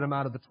selected them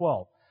out of the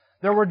 12.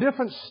 There were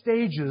different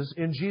stages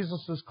in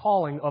Jesus'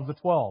 calling of the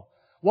 12.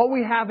 What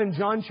we have in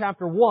John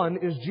chapter 1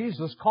 is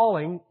Jesus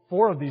calling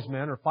 4 of these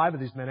men, or 5 of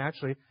these men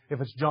actually, if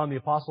it's John the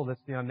Apostle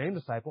that's the unnamed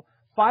disciple,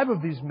 5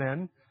 of these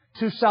men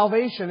to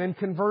salvation and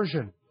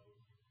conversion.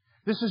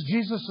 This is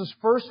Jesus'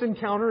 first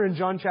encounter in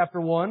John chapter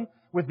 1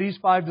 with these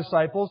 5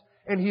 disciples,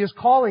 and He is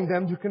calling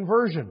them to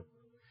conversion.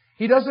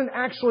 He doesn't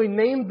actually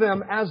name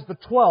them as the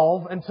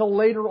 12 until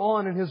later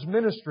on in His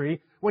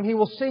ministry when He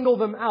will single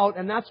them out,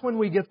 and that's when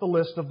we get the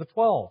list of the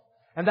 12.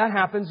 And that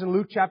happens in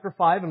Luke chapter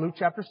 5 and Luke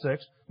chapter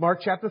 6, Mark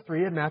chapter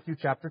 3 and Matthew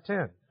chapter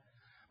 10.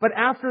 But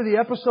after the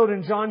episode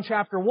in John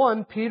chapter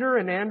 1, Peter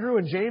and Andrew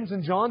and James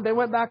and John, they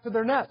went back to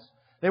their nets.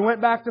 They went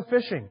back to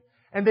fishing.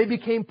 And they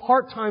became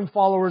part-time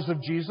followers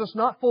of Jesus,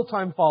 not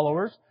full-time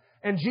followers.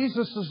 And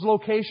Jesus'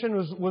 location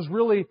was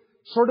really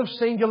sort of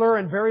singular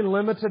and very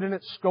limited in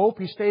its scope.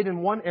 He stayed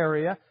in one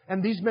area.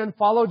 And these men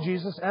followed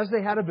Jesus as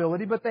they had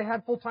ability, but they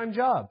had full-time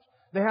jobs.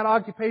 They had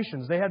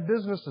occupations. They had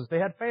businesses. They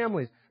had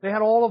families. They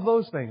had all of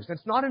those things.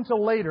 It's not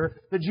until later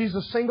that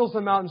Jesus singles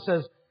them out and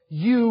says,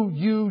 you, and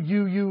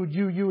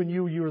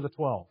you are the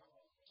 12.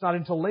 It's not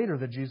until later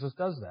that Jesus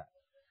does that.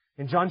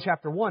 In John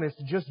chapter 1, it's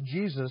just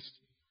Jesus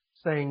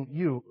saying,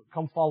 you,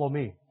 come follow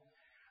me.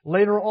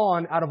 Later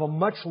on, out of a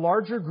much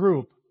larger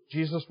group,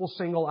 Jesus will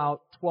single out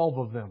 12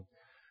 of them.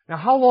 Now,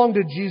 how long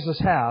did Jesus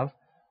have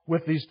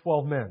with these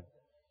 12 men?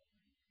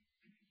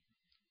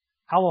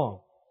 How long?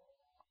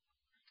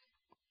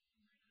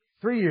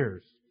 3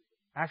 years.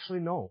 Actually,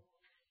 no.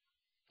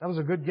 That was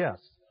a good guess.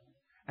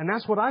 And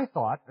that's what I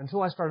thought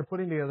until I started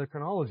putting together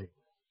chronology.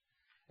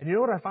 And you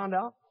know what I found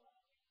out?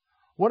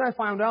 What I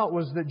found out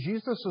was that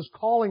Jesus'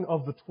 calling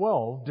of the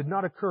 12 did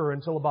not occur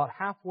until about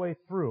halfway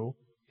through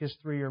His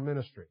 3-year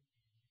ministry.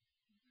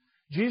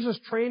 Jesus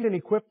trained and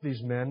equipped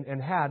these men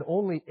and had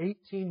only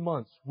 18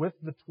 months with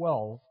the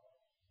 12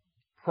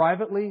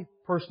 privately,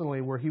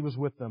 personally, where He was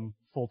with them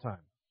full time.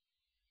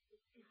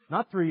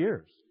 Not 3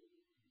 years.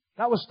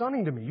 That was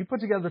stunning to me. You put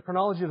together the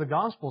chronology of the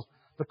Gospels,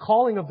 the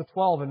calling of the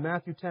 12 in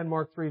Matthew 10,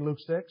 Mark 3, Luke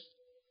 6,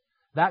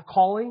 that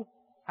calling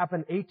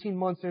happened 18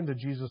 months into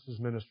Jesus'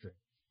 ministry.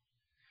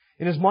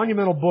 In his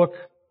monumental book,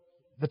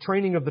 The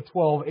Training of the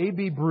 12,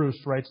 A.B. Bruce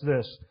writes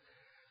this,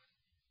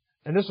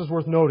 and this is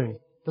worth noting.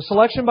 The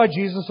selection by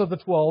Jesus of the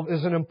 12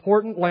 is an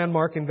important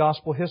landmark in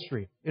gospel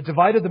history. It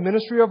divided the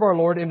ministry of our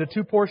Lord into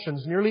two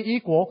portions, nearly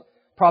equal,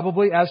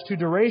 probably as to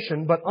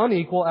duration, but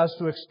unequal as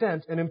to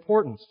extent and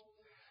importance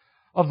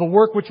of the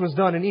work which was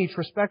done in each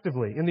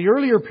respectively. In the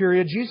earlier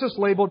period, Jesus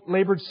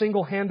labored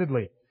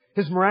single-handedly.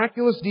 His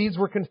miraculous deeds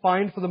were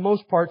confined for the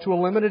most part to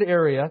a limited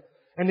area,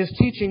 and His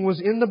teaching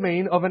was in the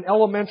main of an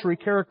elementary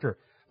character.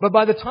 But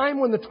by the time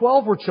when the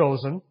 12 were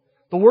chosen,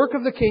 the work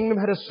of the kingdom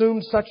had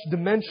assumed such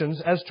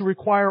dimensions as to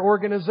require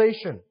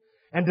organization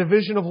and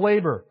division of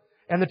labor,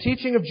 and the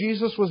teaching of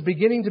Jesus was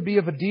beginning to be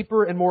of a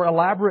deeper and more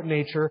elaborate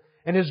nature,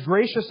 and His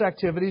gracious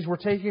activities were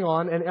taking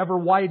on an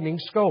ever-widening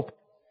scope.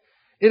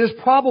 It is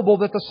probable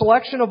that the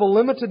selection of a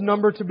limited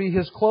number to be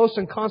His close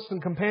and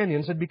constant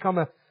companions had become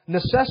a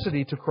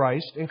necessity to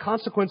Christ in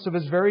consequence of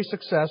His very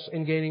success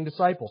in gaining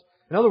disciples.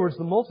 In other words,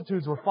 the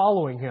multitudes were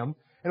following Him,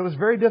 and it was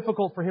very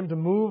difficult for Him to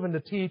move and to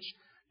teach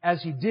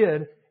as He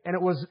did, and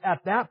it was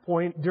at that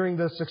point, during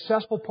the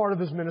successful part of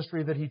His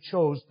ministry, that He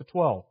chose the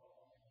 12.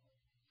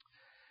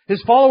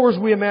 His followers,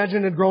 we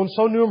imagine, had grown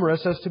so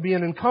numerous as to be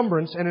an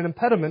encumbrance and an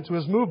impediment to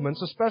His movements,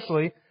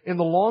 especially in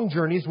the long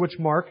journeys which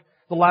mark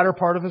the latter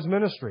part of His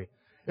ministry.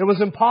 It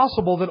was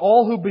impossible that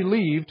all who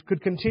believed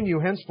could continue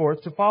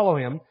henceforth to follow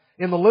Him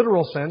in the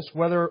literal sense,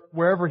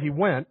 wherever He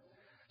went.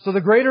 So the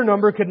greater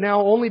number could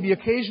now only be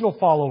occasional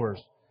followers.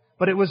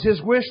 But it was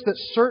His wish that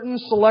certain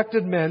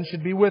selected men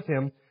should be with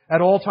Him at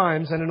all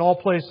times and in all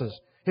places,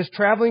 His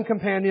traveling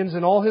companions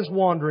in all His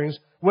wanderings,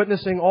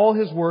 witnessing all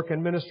His work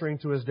and ministering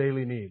to His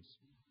daily needs.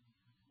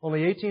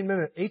 Only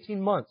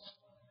 18 months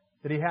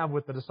did He have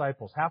with the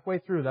disciples. Halfway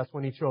through, that's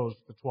when He chose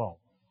the 12.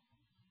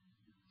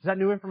 Is that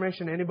new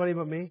information to anybody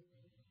but me?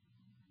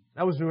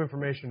 That was new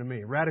information to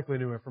me, radically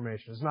new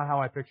information. It's not how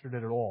I pictured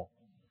it at all.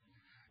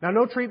 Now,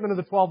 no treatment of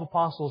the 12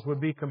 apostles would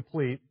be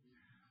complete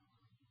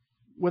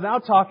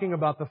without talking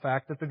about the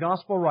fact that the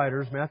Gospel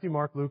writers, Matthew,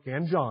 Mark, Luke,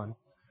 and John,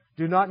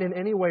 do not in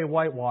any way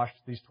whitewash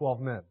these 12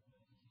 men.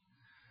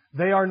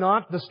 They are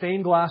not the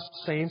stained-glass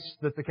saints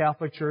that the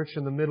Catholic Church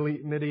in the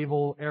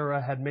medieval era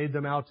had made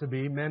them out to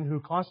be, men who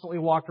constantly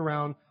walked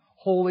around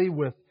holy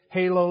with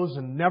halos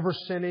and never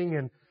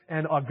sinning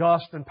and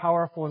august and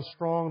powerful and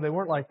strong. They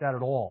weren't like that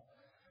at all.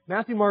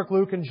 Matthew, Mark,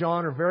 Luke, and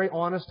John are very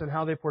honest in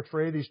how they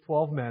portray these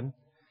 12 men.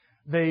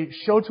 They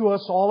show to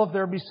us all of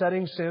their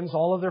besetting sins,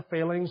 all of their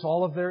failings,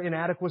 all of their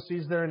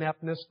inadequacies, their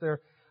ineptness, their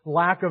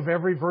lack of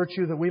every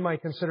virtue that we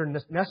might consider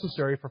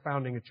necessary for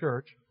founding a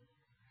church.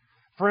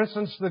 For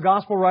instance, the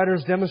Gospel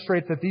writers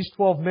demonstrate that these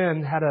 12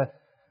 men had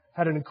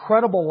an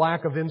incredible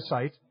lack of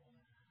insight.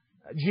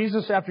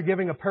 Jesus, after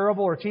giving a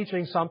parable or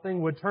teaching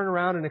something, would turn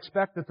around and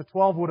expect that the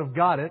 12 would have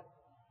got it.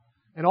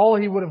 And all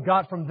He would have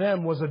got from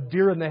them was a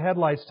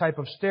deer-in-the-headlights type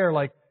of stare,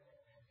 like,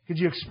 could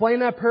you explain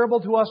that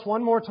parable to us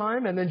one more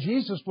time? And then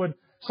Jesus would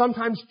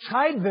sometimes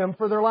chide them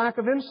for their lack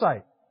of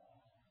insight.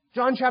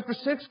 John chapter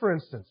 6, for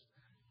instance.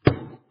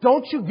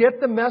 Don't you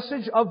get the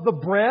message of the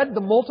bread,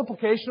 the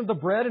multiplication of the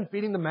bread and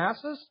feeding the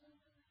masses?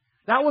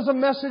 That was a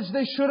message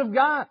they should have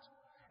got.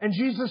 And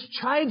Jesus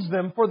chides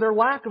them for their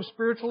lack of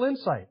spiritual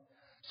insight.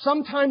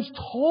 Sometimes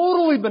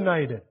totally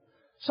benighted.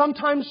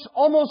 Sometimes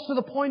almost to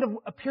the point of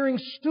appearing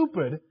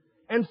stupid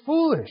and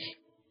foolish,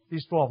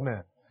 these 12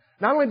 men.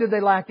 Not only did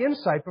they lack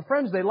insight, but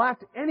friends, they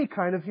lacked any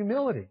kind of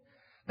humility.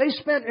 They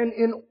spent an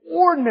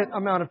inordinate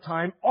amount of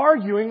time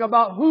arguing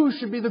about who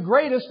should be the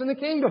greatest in the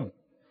kingdom.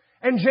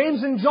 And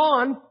James and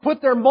John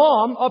put their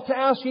mom up to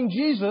asking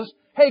Jesus,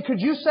 hey, could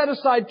you set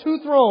aside 2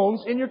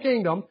 thrones in your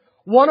kingdom,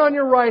 one on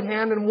your right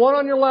hand and one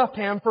on your left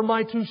hand for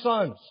my 2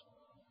 sons?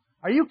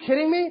 Are you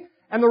kidding me?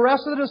 And the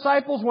rest of the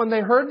disciples, when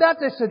they heard that,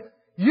 they said,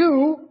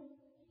 you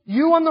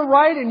on the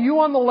right and you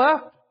on the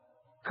left?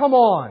 Come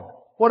on.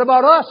 What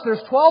about us?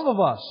 There's 12 of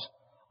us.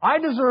 I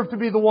deserve to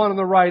be the one on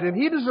the right and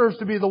he deserves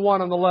to be the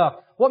one on the left.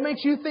 What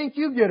makes you think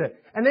you get it?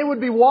 And they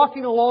would be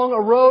walking along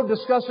a road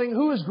discussing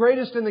who is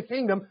greatest in the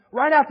kingdom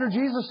right after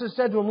Jesus has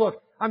said to them,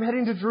 look, I'm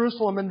heading to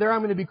Jerusalem and there I'm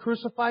going to be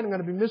crucified. I'm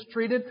going to be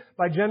mistreated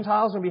by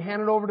Gentiles and be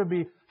handed over to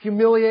be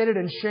humiliated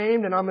and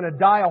shamed, and I'm going to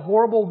die a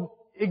horrible,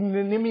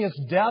 ignominious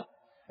death,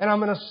 and I'm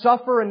going to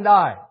suffer and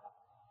die.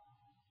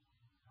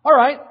 All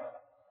right.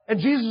 And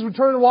Jesus would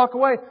turn and walk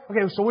away.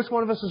 Okay, so which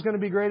one of us is going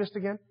to be greatest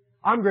again?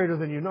 I'm greater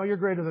than you. No, you're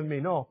greater than me.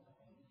 No.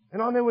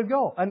 And on they would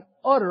go. An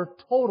utter,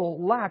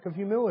 total lack of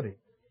humility.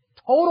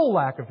 Total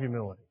lack of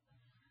humility.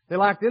 They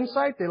lacked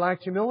insight. They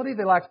lacked humility.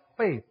 They lacked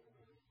faith.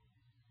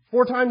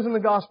 4 times in the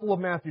Gospel of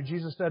Matthew,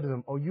 Jesus said to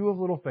them, "Oh, you of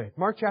little faith."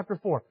 Mark chapter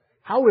 4.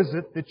 How is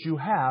it that you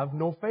have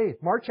no faith?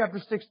 Mark chapter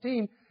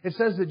 16, it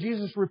says that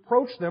Jesus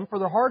reproached them for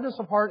their hardness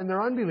of heart and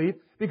their unbelief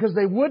because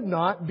they would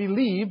not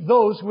believe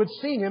those who had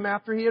seen Him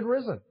after He had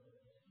risen.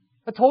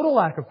 A total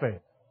lack of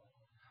faith.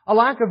 A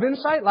lack of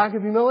insight, lack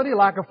of humility,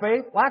 lack of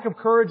faith, lack of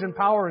courage and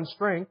power and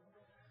strength.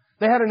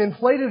 They had an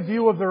inflated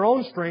view of their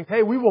own strength.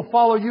 Hey, we will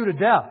follow you to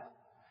death.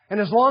 And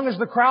as long as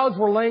the crowds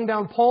were laying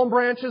down palm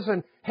branches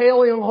and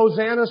hailing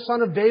Hosanna,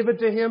 Son of David,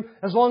 to Him,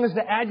 as long as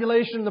the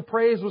adulation, the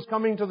praise was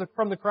coming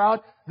from the crowd,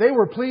 they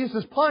were pleased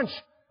as punch.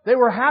 They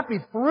were happy,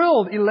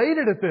 thrilled,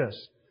 elated at this.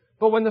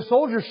 But when the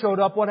soldiers showed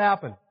up, what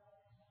happened?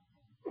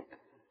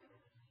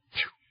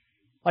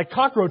 Like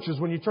cockroaches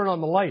when you turn on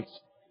the lights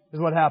is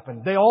what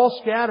happened. They all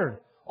scattered.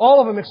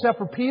 All of them except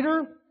for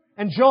Peter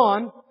and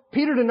John.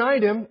 Peter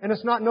denied Him, and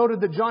it's not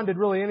noted that John did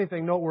really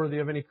anything noteworthy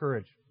of any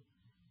courage.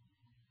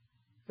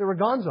 They were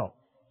gonzo.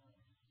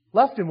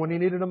 Left Him when He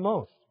needed Him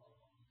most.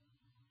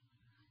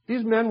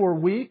 These men were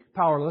weak,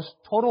 powerless,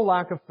 total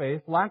lack of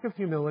faith, lack of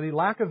humility,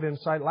 lack of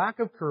insight, lack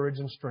of courage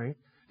and strength.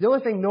 The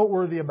only thing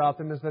noteworthy about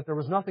them is that there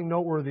was nothing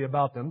noteworthy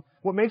about them.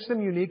 What makes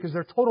them unique is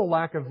their total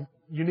lack of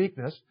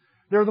uniqueness.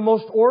 They're the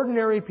most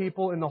ordinary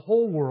people in the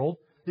whole world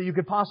that you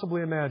could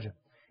possibly imagine.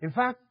 In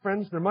fact,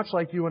 friends, they're much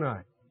like you and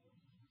I.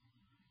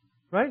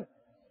 Right?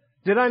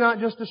 Did I not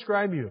just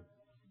describe you?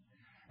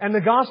 And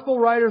the Gospel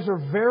writers are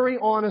very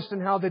honest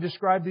in how they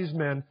describe these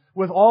men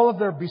with all of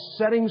their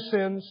besetting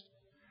sins,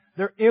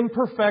 their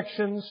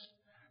imperfections,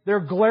 their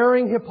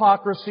glaring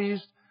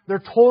hypocrisies, their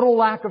total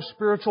lack of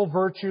spiritual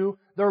virtue,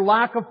 their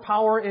lack of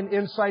power and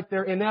insight,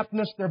 their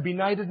ineptness, their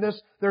benightedness,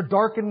 their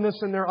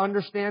darkenedness in their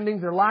understanding,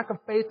 their lack of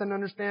faith and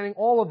understanding,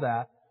 all of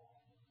that.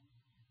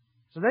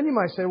 So then you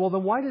might say, well,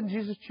 then why did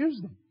Jesus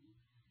choose them?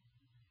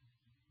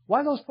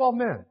 Why those 12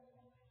 men?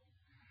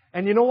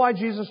 And you know why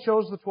Jesus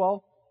chose the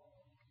 12?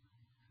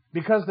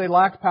 Because they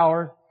lacked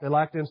power, they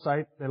lacked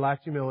insight, they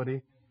lacked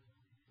humility,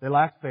 they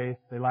lacked faith,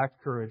 they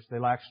lacked courage, they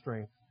lacked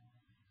strength.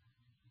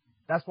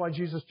 That's why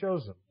Jesus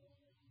chose them.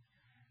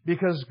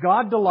 Because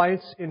God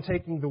delights in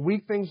taking the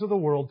weak things of the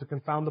world to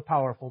confound the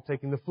powerful,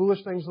 taking the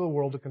foolish things of the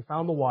world to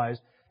confound the wise,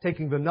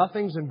 taking the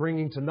nothings and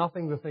bringing to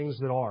nothing the things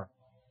that are.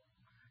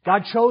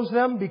 God chose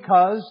them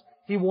because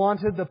He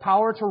wanted the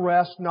power to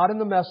rest not in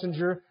the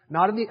messenger,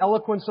 not in the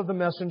eloquence of the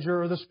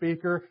messenger or the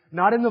speaker,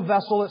 not in the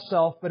vessel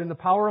itself, but in the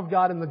power of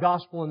God and the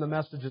gospel and the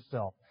message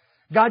itself.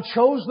 God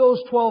chose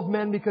those 12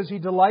 men because He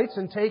delights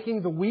in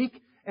taking the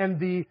weak and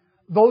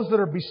those that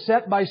are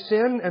beset by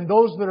sin and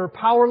those that are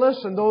powerless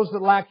and those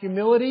that lack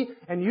humility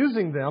and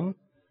using them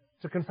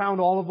to confound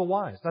all of the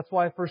wise. That's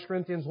why 1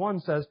 Corinthians 1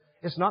 says,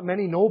 it's not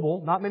many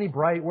noble, not many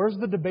bright. Where's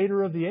the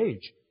debater of the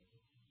age?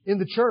 In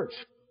the church.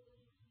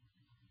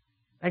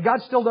 And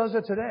God still does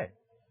it today.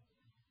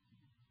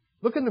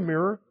 Look in the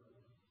mirror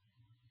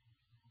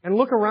and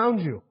look around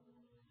you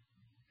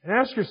and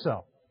ask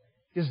yourself,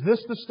 is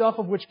this the stuff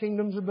of which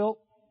kingdoms are built?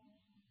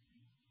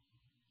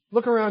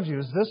 Look around you.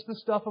 Is this the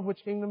stuff of which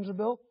kingdoms are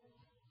built?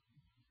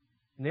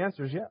 And the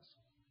answer is yes.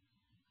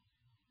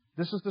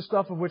 This is the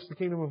stuff of which the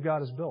kingdom of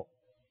God is built.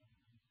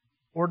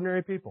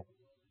 Ordinary people.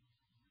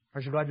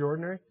 Aren't you glad you're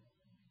ordinary?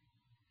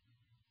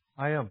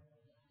 I am.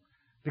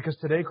 Because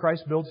today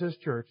Christ builds His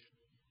church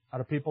out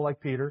of people like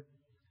Peter,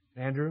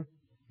 Andrew,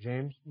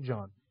 James, and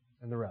John,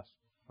 and the rest.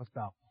 Let's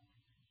bow.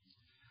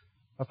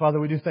 Our Father,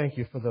 we do thank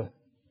You for the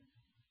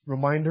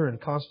reminder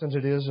and constant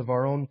it is of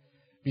our own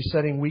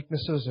besetting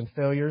weaknesses and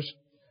failures.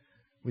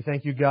 We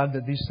thank You, God,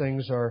 that these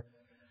things are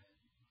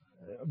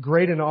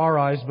great in our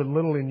eyes, but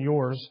little in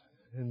Yours,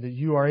 and that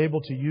You are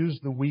able to use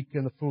the weak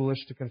and the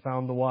foolish to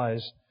confound the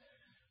wise.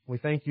 We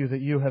thank You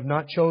that You have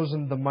not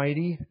chosen the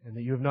mighty, and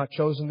that You have not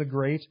chosen the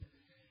great.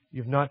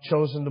 You've not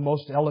chosen the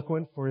most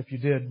eloquent, for if You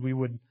did, we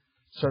would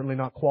certainly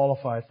not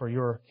qualified for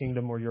your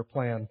kingdom or your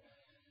plan.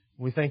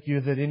 We thank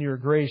you that in your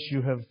grace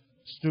you have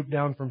stooped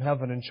down from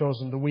heaven and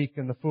chosen the weak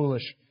and the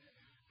foolish,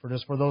 for it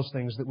is for those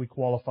things that we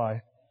qualify.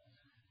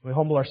 We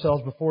humble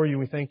ourselves before you.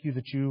 We thank you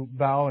that you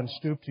bow and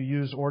stoop to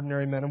use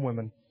ordinary men and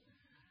women.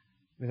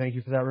 We thank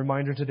you for that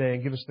reminder today,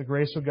 and give us the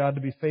grace, O God,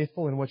 to be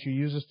faithful in what you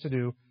use us to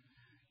do,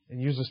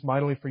 and use us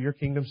mightily for your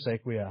kingdom's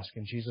sake, we ask.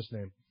 In Jesus'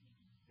 name,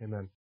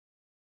 amen.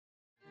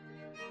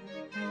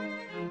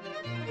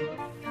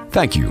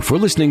 Thank you for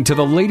listening to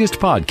the latest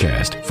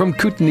podcast from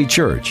Kootenai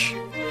Church.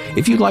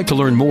 If you'd like to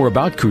learn more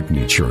about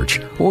Kootenai Church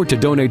or to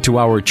donate to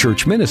our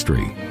church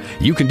ministry,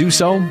 you can do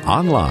so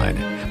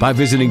online by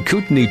visiting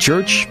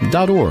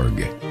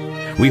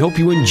kootenaichurch.org. We hope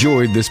you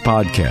enjoyed this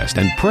podcast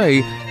and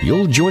pray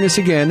you'll join us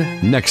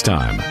again next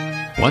time.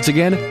 Once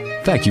again,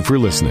 thank you for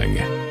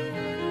listening.